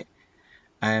use it.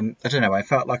 I don't know. I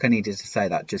felt like I needed to say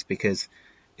that just because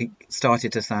it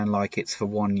started to sound like it's for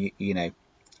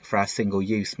for our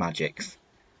single-use magics,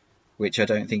 which I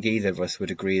don't think either of us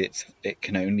would agree it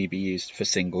can only be used for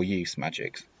single-use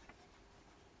magics.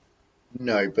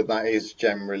 No, but that is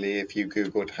generally, if you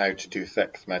Googled how to do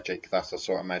sex magic, that's the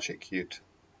sort of magic you'd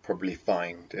probably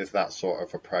find, is that sort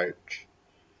of approach.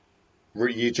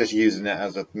 You're just using it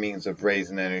as a means of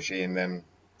raising energy and then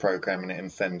programming it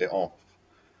and send it off,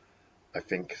 I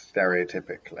think,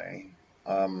 stereotypically.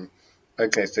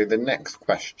 Okay, so the next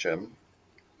question.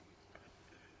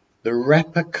 The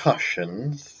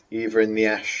repercussions, either in the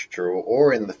astral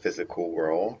or in the physical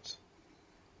world,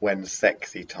 when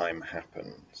sexy time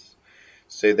happens.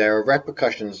 So there are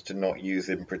repercussions to not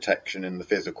using protection in the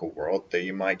physical world, that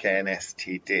you might get an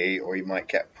STD or you might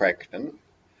get pregnant.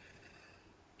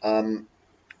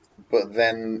 But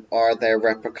then are there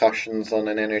repercussions on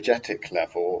an energetic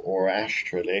level or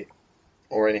astrally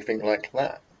or anything like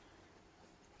that?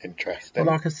 Interesting.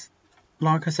 Well,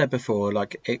 like I said before,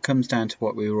 it comes down to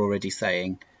what we were already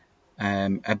saying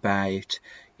about,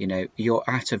 you're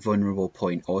at a vulnerable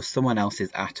point or someone else is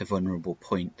at a vulnerable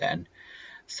point then.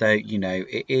 So,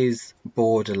 it is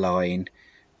borderline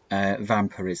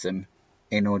vampirism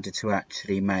in order to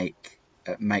actually make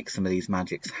some of these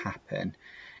magics happen.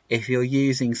 If you're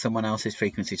using someone else's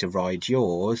frequency to ride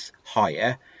yours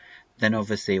higher, then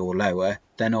obviously, or lower,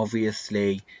 then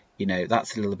obviously,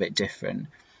 that's a little bit different.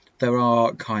 There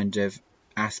are kind of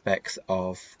aspects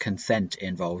of consent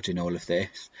involved in all of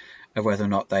this, of whether or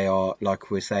not they are, like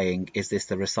we're saying, is this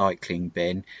the recycling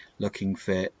bin looking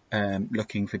for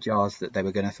jars that they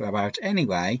were going to throw out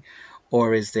anyway,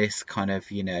 or is this kind of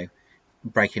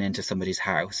breaking into somebody's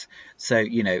house? So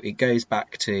it goes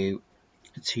back to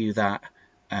that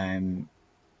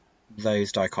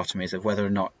those dichotomies of whether or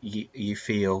not you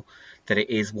feel that it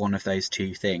is one of those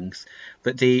two things.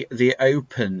 But the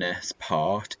openness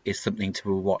part is something to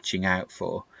be watching out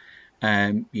for,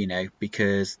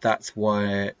 because that's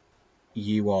where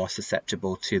you are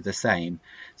susceptible to the same.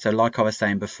 So like I was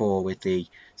saying before with the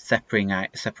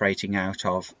separating out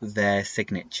of their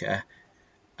signature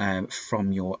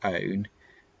from your own,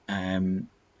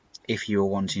 if you're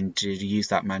wanting to use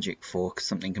that magic for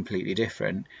something completely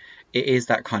different, it is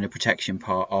that kind of protection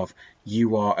part of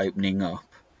you are opening up.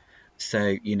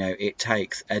 So, it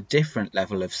takes a different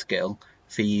level of skill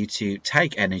for you to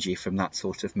take energy from that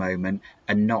sort of moment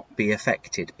and not be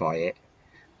affected by it.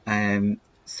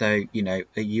 So,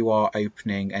 you are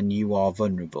opening and you are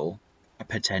vulnerable,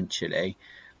 potentially,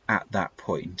 at that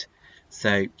point.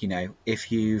 So,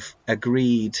 if you've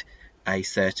agreed a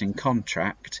certain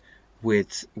contract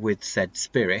with said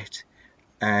spirit,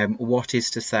 what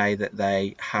is to say that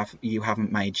you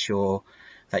haven't made sure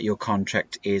that your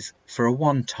contract is for a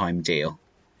one-time deal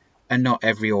and not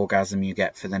every orgasm you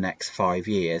get for the next 5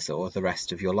 years or the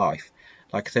rest of your life?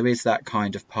 Like, there is that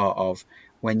kind of part of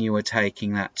when you are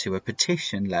taking that to a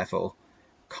petition level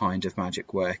kind of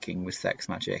magic working with sex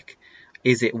magic.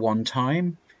 Is it one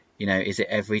time? Is it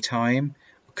every time?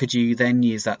 Could you then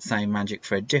use that same magic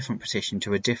for a different petition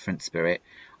to a different spirit?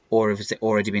 or has it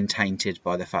already been tainted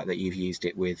by the fact that you've used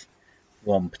it with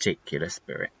one particular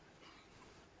spirit?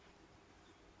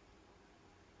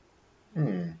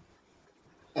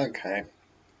 Okay.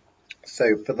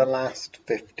 So for the last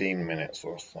 15 minutes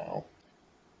or so,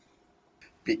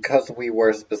 because we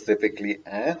were specifically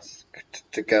asked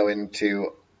to go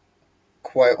into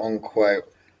quote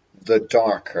unquote the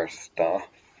darker stuff,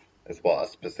 is what a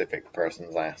specific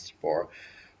person's asked for,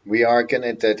 we are going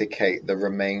to dedicate the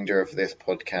remainder of this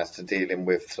podcast to dealing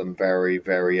with some very,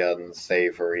 very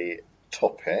unsavory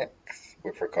topics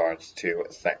with regards to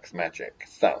sex magic.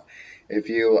 So, if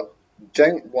you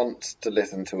don't want to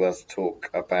listen to us talk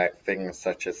about things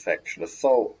such as sexual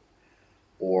assault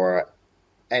or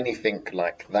anything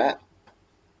like that,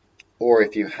 or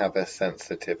if you have a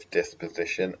sensitive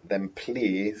disposition, then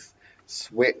please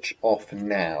switch off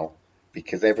now,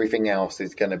 because everything else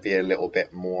is going to be a little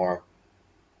bit more,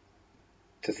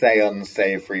 to say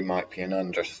unsavory might be an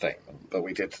understatement, but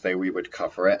we did say we would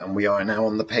cover it, and we are now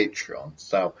on the Patreon.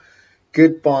 So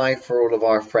goodbye for all of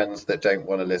our friends that don't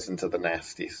want to listen to the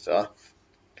nasty stuff.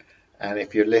 And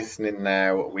if you're listening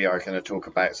now, we are going to talk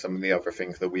about some of the other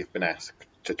things that we've been asked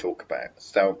to talk about.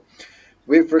 So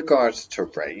with regards to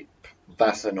rape,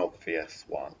 that's an obvious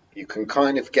one. You can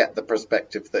kind of get the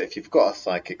perspective that if you've got a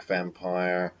psychic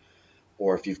vampire,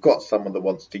 or if you've got someone that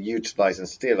wants to utilize and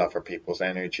steal other people's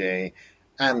energy,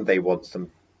 and they want some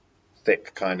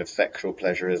thick kind of sexual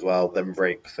pleasure as well, then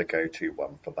rape's the go-to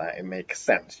one for that. It makes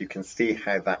sense. You can see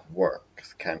how that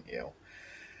works, can't you?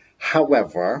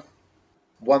 However,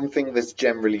 one thing that's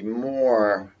generally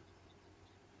more,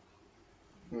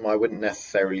 I wouldn't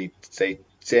necessarily say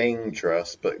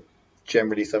dangerous, but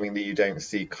generally something that you don't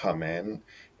see coming,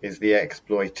 is the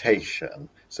exploitation.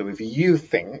 So if you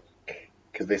think,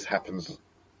 because this happens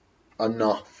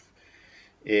enough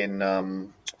in,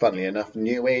 funnily enough,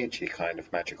 new agey kind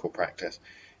of magical practice.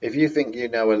 If you think you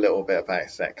know a little bit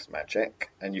about sex magic,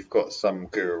 and you've got some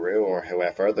guru or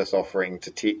whoever that's offering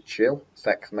to teach you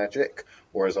sex magic,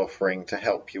 or is offering to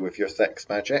help you with your sex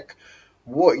magic,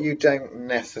 what you don't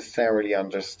necessarily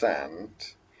understand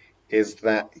is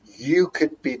that you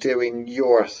could be doing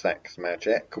your sex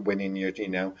magic, winning your,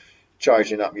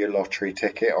 charging up your lottery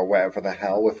ticket or whatever the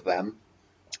hell with them,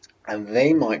 and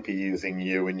they might be using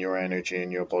you and your energy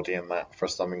and your body and that for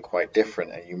something quite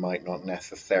different, and you might not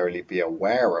necessarily be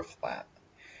aware of that.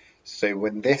 So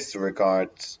when this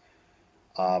regards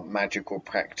magical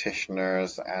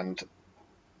practitioners and,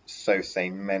 so say,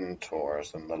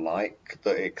 mentors and the like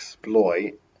that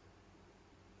exploit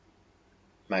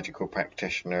magical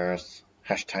practitioners,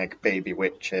 hashtag baby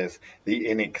witches, the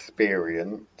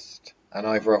inexperienced, and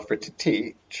either offer to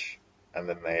teach and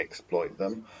then they exploit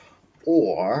them,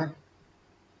 or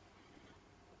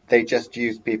they just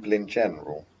use people in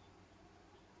general.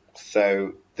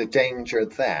 So the danger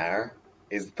there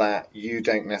is that you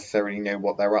don't necessarily know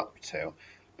what they're up to.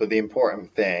 But the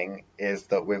important thing is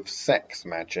that with sex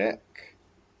magic,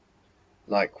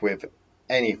 like with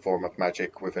any form of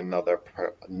magic with another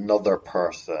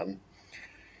person,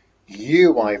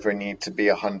 you either need to be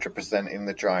 100% in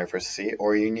the driver's seat,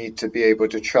 or you need to be able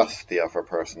to trust the other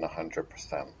person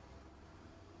 100%.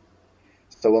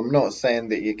 So I'm not saying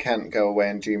that you can't go away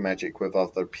and do magic with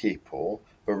other people,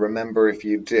 but remember, if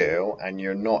you do and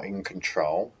you're not in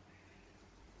control,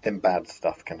 then bad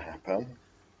stuff can happen.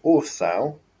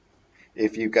 Also,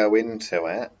 if you go into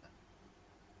it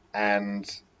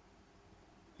and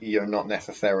you're not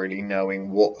necessarily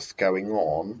knowing what's going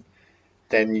on,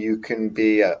 then you can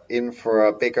be in for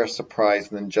a bigger surprise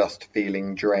than just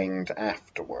feeling drained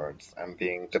afterwards and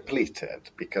being depleted,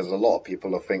 because a lot of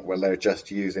people will think, well, they're just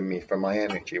using me for my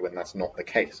energy, when that's not the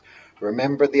case.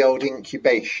 Remember the old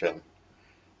incubation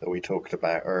that we talked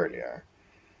about earlier?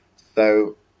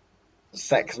 So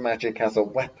sex magic as a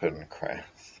weapon, Chris.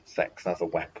 Sex as a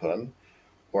weapon,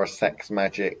 or sex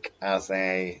magic as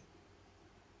a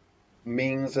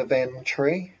means of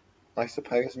entry, I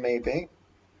suppose, maybe.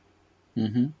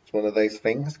 It's one of those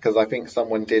things, because I think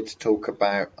someone did talk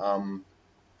about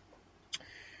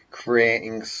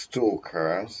creating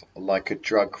stalkers like a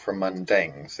drug for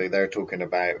mundanes. So they're talking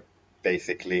about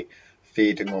basically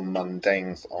feeding on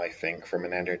mundanes, I think, from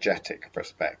an energetic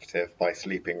perspective, by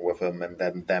sleeping with them and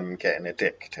then them getting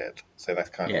addicted. So that's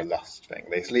kind of a lust thing.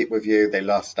 They sleep with you, they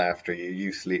lust after you,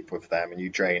 you sleep with them, and you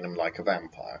drain them like a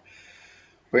vampire.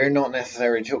 We're not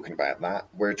necessarily talking about that.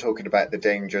 We're talking about the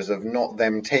dangers of not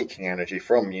them taking energy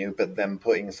from you, but them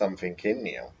putting something in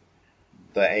you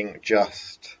that ain't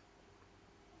just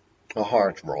a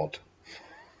hard rod.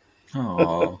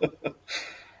 Oh.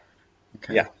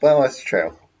 Okay. Yeah, well, that's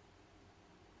true.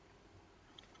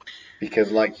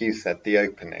 Because like you said, the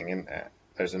opening, isn't it?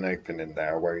 there's an opening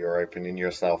there where you're opening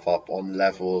yourself up on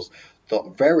levels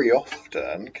that very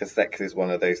often, because sex is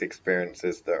one of those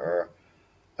experiences that are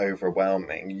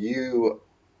overwhelming, you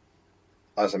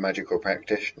as a magical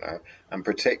practitioner, and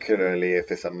particularly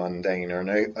if it's a mundane,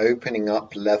 are opening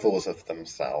up levels of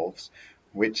themselves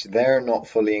which they're not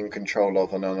fully in control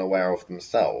of and unaware of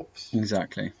themselves.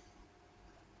 Exactly.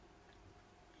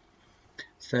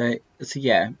 So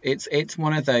yeah, it's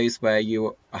one of those where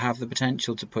you have the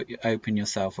potential to open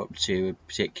yourself up to a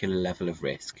particular level of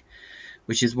risk,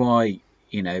 which is why,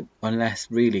 unless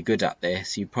really good at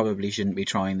this, you probably shouldn't be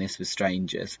trying this with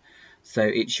strangers. So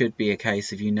it should be a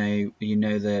case of you know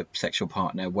the sexual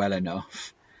partner well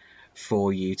enough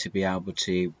for you to be able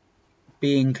to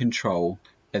be in control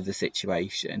of the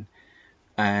situation,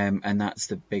 and that's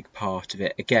the big part of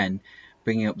it. Again,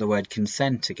 bringing up the word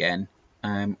consent again.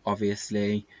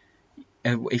 Obviously,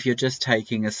 if you're just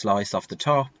taking a slice off the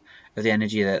top of the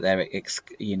energy that they're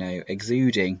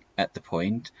exuding at the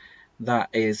point, that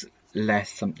is less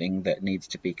something that needs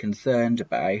to be concerned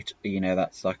about.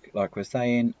 That's like we're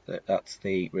saying, that's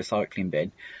the recycling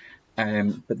bin.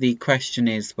 But the question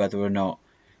is whether or not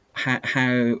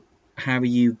how are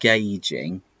you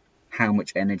gauging how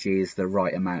much energy is the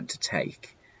right amount to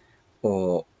take,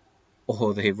 or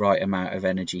the right amount of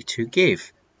energy to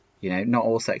give. Not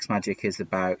all sex magic is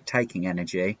about taking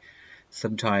energy.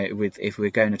 Sometimes, if we're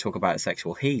going to talk about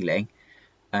sexual healing,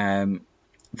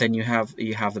 then you have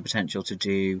the potential to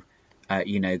do,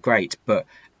 great. But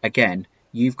again,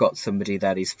 you've got somebody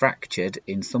that is fractured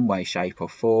in some way, shape, or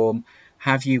form.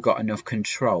 Have you got enough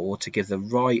control to give the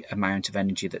right amount of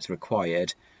energy that's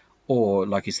required? Or,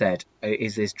 like you said,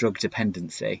 is this drug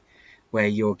dependency, where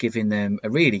you're giving them a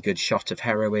really good shot of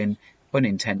heroin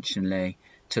unintentionally,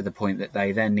 to the point that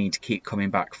they then need to keep coming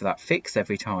back for that fix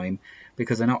every time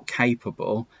because they're not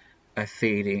capable of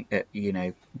feeling,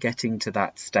 getting to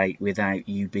that state without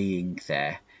you being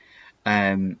there.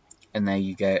 And there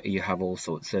you go, you have all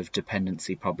sorts of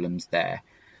dependency problems there.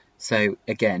 So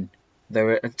again,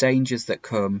 there are dangers that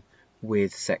come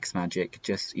with sex magic.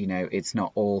 Just, it's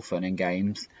not all fun and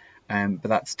games, but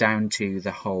that's down to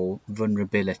the whole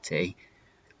vulnerability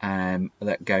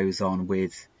that goes on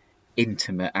with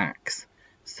intimate acts.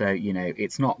 So,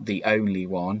 it's not the only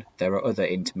one. There are other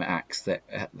intimate acts that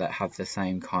have the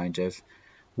same kind of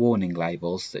warning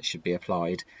labels that should be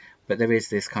applied. But there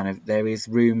is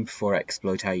room for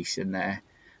exploitation there.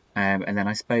 And then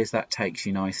I suppose that takes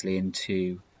you nicely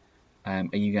into, are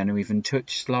you going to even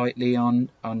touch slightly on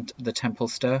the temple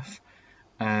stuff?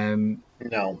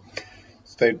 No.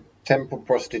 So temple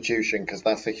prostitution, because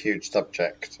that's a huge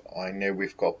subject. I know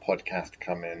we've got a podcast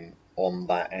coming on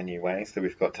that anyway. So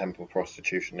we've got temple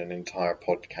prostitution, an entire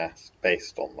podcast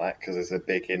based on that, because it's a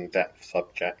big in-depth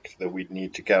subject that we'd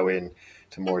need to go into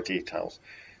more details.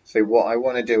 So what I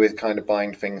want to do is kind of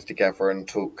bind things together and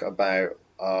talk about,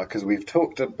 because we've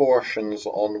talked abortions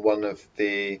on one of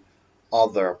the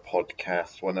other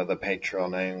podcasts, one of the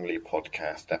Patreon-only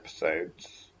podcast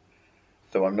episodes.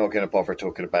 So I'm not going to bother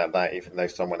talking about that, even though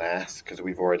someone asked, because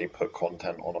we've already put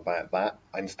content on about that.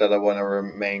 Instead, I want to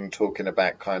remain talking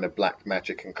about kind of black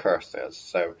magic and curses.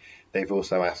 So they've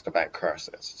also asked about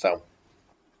curses. So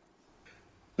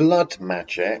blood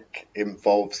magic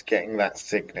involves getting that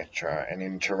signature and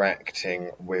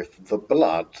interacting with the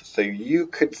blood. So you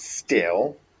could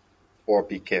steal or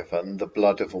be given the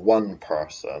blood of one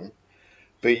person,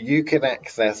 but you can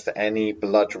access any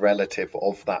blood relative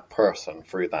of that person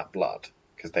through that blood,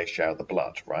 because they share the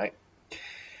blood, right?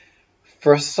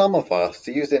 For some of us,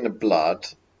 using the blood,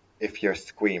 if you're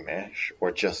squeamish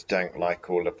or just don't like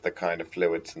all of the kind of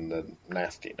fluids and the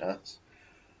nastiness,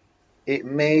 it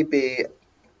may be,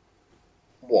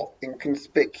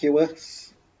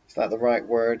 inconspicuous? Is that the right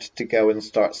word? To go and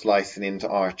start slicing into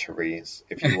arteries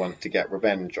if you want to get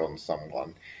revenge on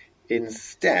someone.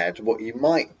 Instead, what you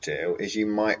might do is you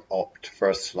might opt for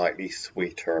a slightly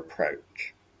sweeter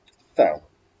approach. So,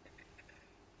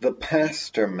 the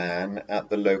pastor man at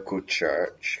the local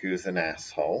church who's an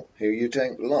asshole, who you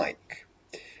don't like.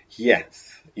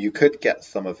 Yes, you could get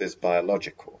some of his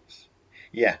biologicals.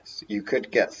 Yes, you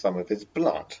could get some of his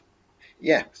blood.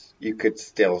 Yes, you could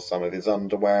steal some of his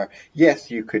underwear.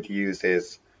 Yes, you could use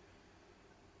his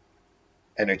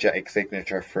energetic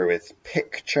signature through his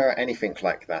picture, anything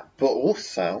like that. But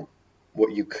also,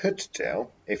 what you could do,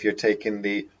 if you're taking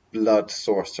the blood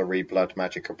sorcery, blood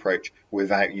magic approach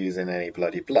without using any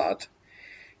bloody blood,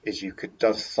 is you could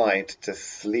decide to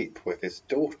sleep with his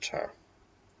daughter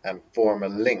and form a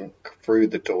link through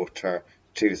the daughter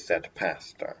to said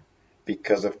pastor.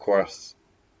 Because, of course,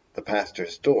 the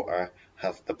pastor's daughter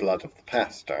has the blood of the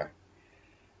pastor.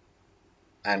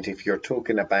 And if you're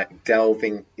talking about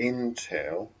delving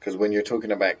into, because when you're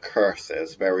talking about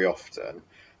curses, very often,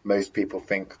 most people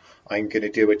think, I'm going to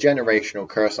do a generational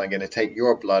curse, I'm going to take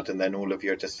your blood, and then all of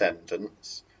your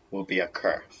descendants will be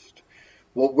accursed.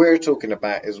 What we're talking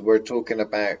about is we're talking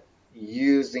about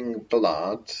using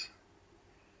blood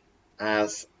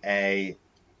as a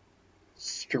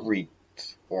street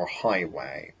or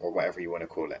highway or whatever you want to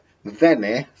call it.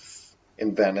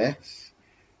 In Venice,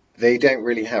 they don't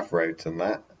really have roads and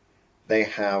that. They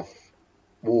have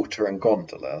water and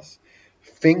gondolas.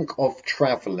 Think of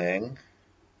travelling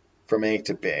from A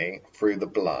to B through the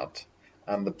blood.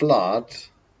 And the blood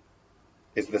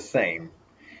is the same.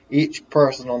 Each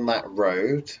person on that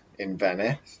road in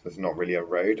Venice, there's not really a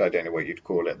road, I don't know what you'd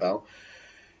call it though.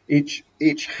 Each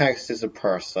house is a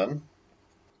person,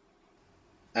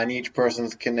 and each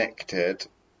person's connected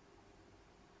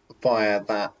via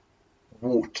that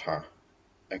water.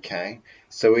 Okay,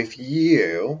 so if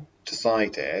you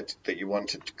decided that you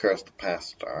wanted to curse the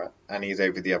pastor and he's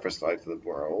over the other side of the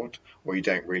world, or you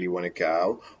don't really want to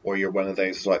go, or you're one of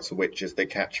those lots of witches that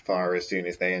catch fire as soon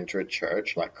as they enter a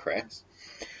church, like Chris,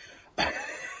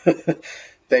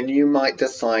 then you might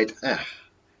decide,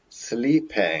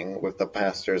 sleeping with the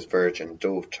pastor's virgin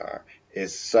daughter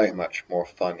is so much more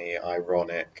funny,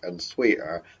 ironic, and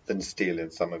sweeter than stealing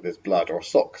some of his blood or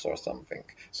socks or something.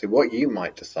 So what you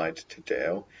might decide to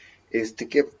do is to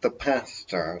give the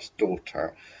pastor's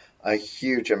daughter a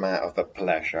huge amount of a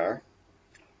pleasure,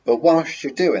 but whilst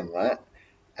you're doing that,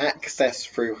 access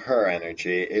through her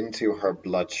energy into her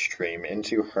bloodstream,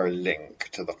 into her link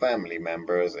to the family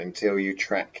members until you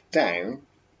track down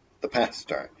the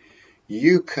pastor.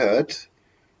 You could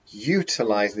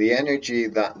utilize the energy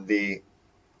that the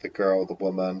girl, the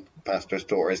woman, the pastor's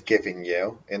daughter is giving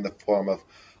you in the form of,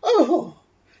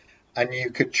 and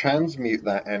you could transmute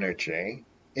that energy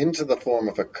into the form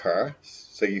of a curse.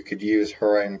 So you could use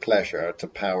her own pleasure to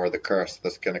power the curse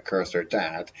that's going to curse her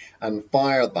dad and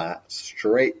fire that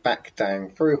straight back down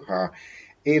through her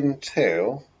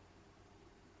into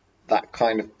that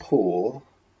kind of pool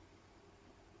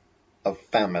of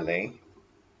family,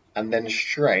 and then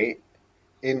straight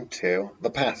into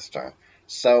the pastor.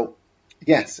 So,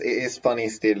 yes, it is funny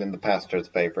stealing the pastor's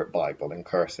favourite Bible and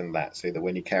cursing that so that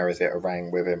when he carries it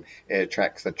around with him, it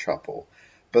attracts the trouble.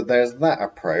 But there's that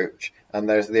approach, and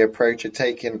there's the approach of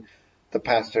taking the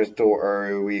pastor's daughter,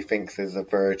 who he thinks is a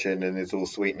virgin and is all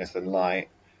sweetness and light,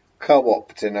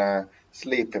 co-opting her,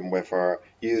 sleeping with her,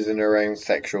 using her own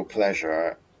sexual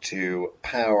pleasure to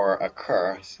power a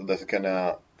curse that's going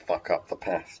to fuck up the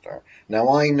pastor. Now,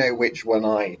 I know which one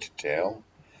I'd do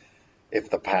if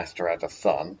the pastor had a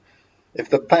son. If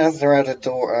the pastor had a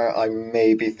daughter, I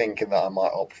may be thinking that I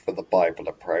might opt for the Bible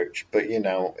approach. But,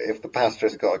 if the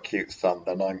pastor's got a cute son,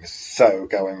 then I'm so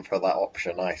going for that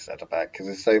option I said about, because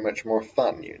it's so much more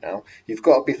fun, You've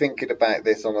got to be thinking about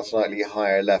this on a slightly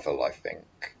higher level, I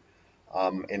think,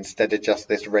 instead of just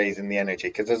this raising the energy,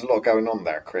 because there's a lot going on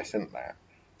there, Chris, isn't there?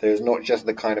 There's not just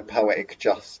the kind of poetic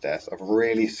justice of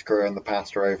really screwing the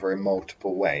pastor over in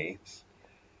multiple ways,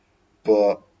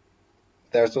 but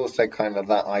there's also kind of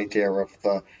that idea of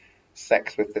the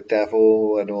sex with the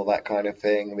devil and all that kind of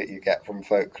thing that you get from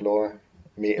folklore.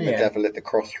 Meeting the devil at the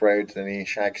crossroads and he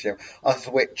shags you. Us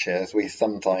witches, we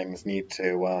sometimes need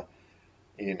to,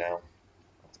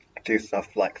 do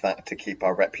stuff like that to keep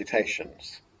our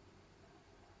reputations.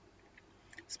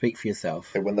 Speak for yourself.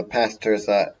 So when the pastor's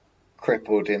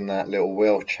crippled in that little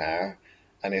wheelchair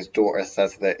and his daughter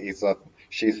says that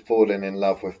she's fallen in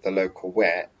love with the local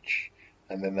witch,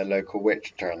 and then the local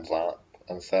witch turns up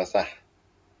and says,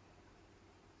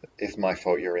 it's my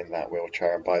fault you're in that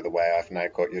wheelchair, and by the way, I've now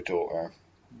got your daughter,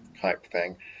 type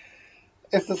thing.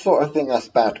 It's the sort of thing us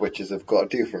bad witches have got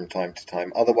to do from time to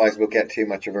time, otherwise we'll get too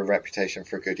much of a reputation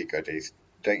for goody-goodies.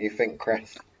 Don't you think,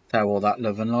 Chris? That's all that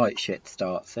love and light shit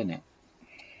starts, isn't it?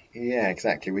 Yeah,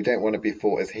 exactly. We don't want to be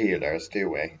thought as healers, do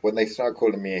we? When they start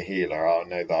calling me a healer, I'll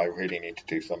know that I really need to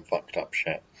do some fucked up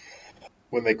shit.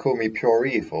 When they call me pure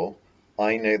evil,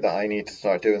 I know that I need to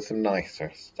start doing some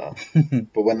nicer stuff.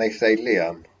 But when they say,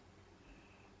 Liam,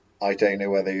 I don't know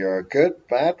whether you're good,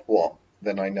 bad, what,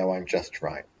 then I know I'm just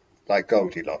right. Like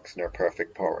Goldilocks in her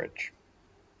perfect porridge.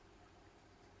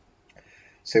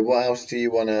 So what else do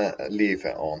you want to leave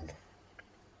it on?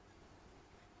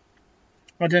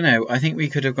 I don't know. I think we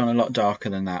could have gone a lot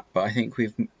darker than that, but I think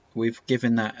we've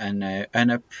given that an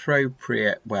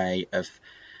appropriate way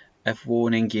of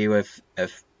warning you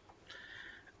of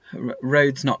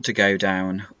roads not to go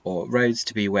down or roads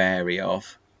to be wary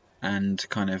of, and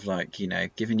kind of like,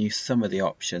 giving you some of the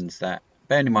options that,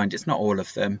 bearing in mind it's not all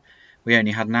of them. We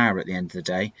only had an hour at the end of the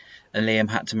day, and Liam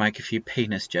had to make a few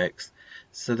penis jokes.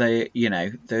 So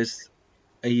there's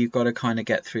you've got to kind of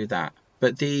get through that.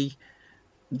 But the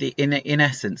in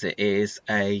essence, it is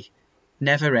a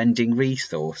never-ending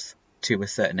resource to a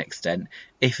certain extent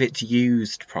if it's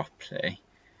used properly.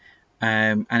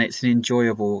 And it's an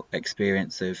enjoyable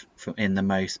experience in the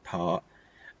most part.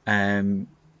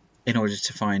 In order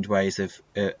to find ways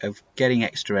of getting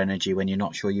extra energy when you're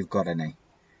not sure you've got any.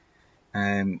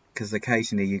 Because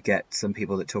occasionally you get some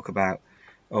people that talk about,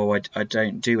 oh, I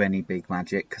don't do any big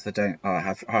magic because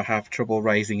I have trouble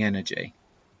raising energy.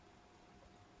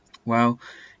 Well,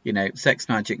 sex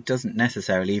magic doesn't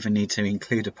necessarily even need to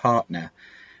include a partner.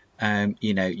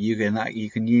 You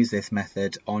can use this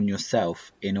method on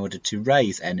yourself in order to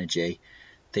raise energy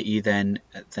that you then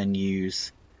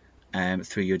use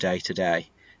through your day to day.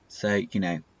 So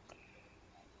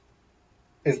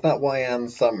Is that why Anne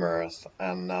Summers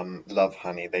and Love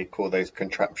Honey, they call those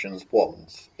contraptions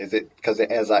wands? Is it because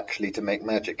it is actually to make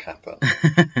magic happen?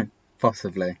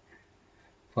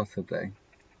 possibly.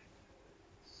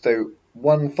 So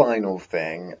one final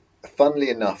thing, funnily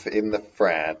enough, in the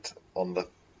thread on the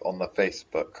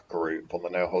Facebook group, on the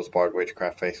No Holds Barred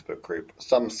Witchcraft Facebook group,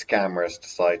 some scammers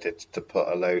decided to put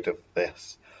a load of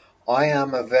this. I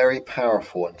am a very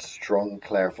powerful and strong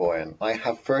clairvoyant. I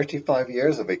have 35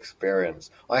 years of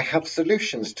experience. I have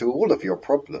solutions to all of your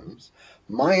problems.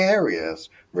 My areas: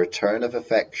 return of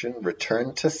affection,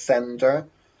 return to sender,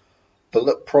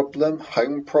 bullet problem,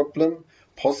 home problem,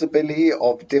 possibility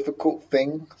of difficult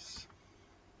things.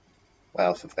 What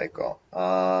else have they got?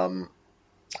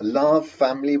 Love,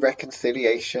 family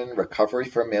reconciliation, recovery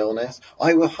from illness.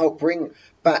 I will help bring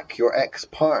back your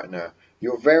ex-partner.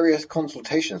 Your various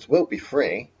consultations will be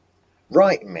free.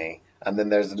 Write me. And then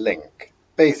there's a link.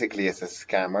 Basically, it's a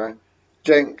scammer.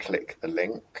 Don't click the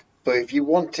link. But if you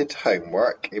wanted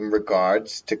homework in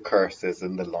regards to curses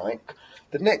and the like,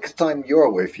 the next time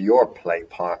you're with your play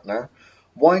partner,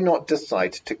 why not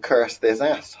decide to curse this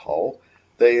asshole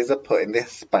that is putting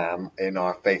this spam in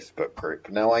our Facebook group?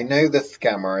 Now, I know the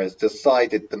scammer has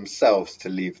decided themselves to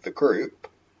leave the group,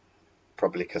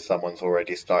 probably because someone's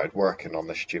already started working on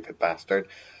the stupid bastard.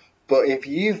 But if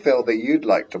you feel that you'd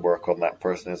like to work on that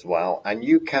person as well, and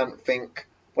you can't think,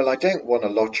 well, I don't want a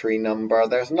lottery number,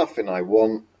 there's nothing I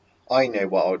want, I know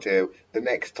what I'll do. The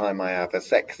next time I have a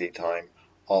sexy time,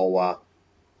 I'll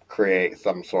create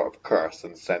some sort of curse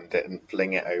and send it and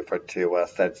fling it over to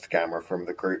said scammer from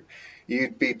the group.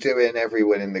 You'd be doing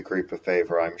everyone in the group a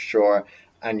favour, I'm sure,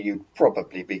 and you'd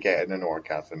probably be getting an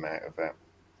orgasm out of it.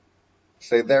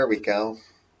 So there we go.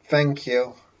 Thank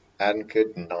you, and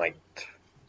good night.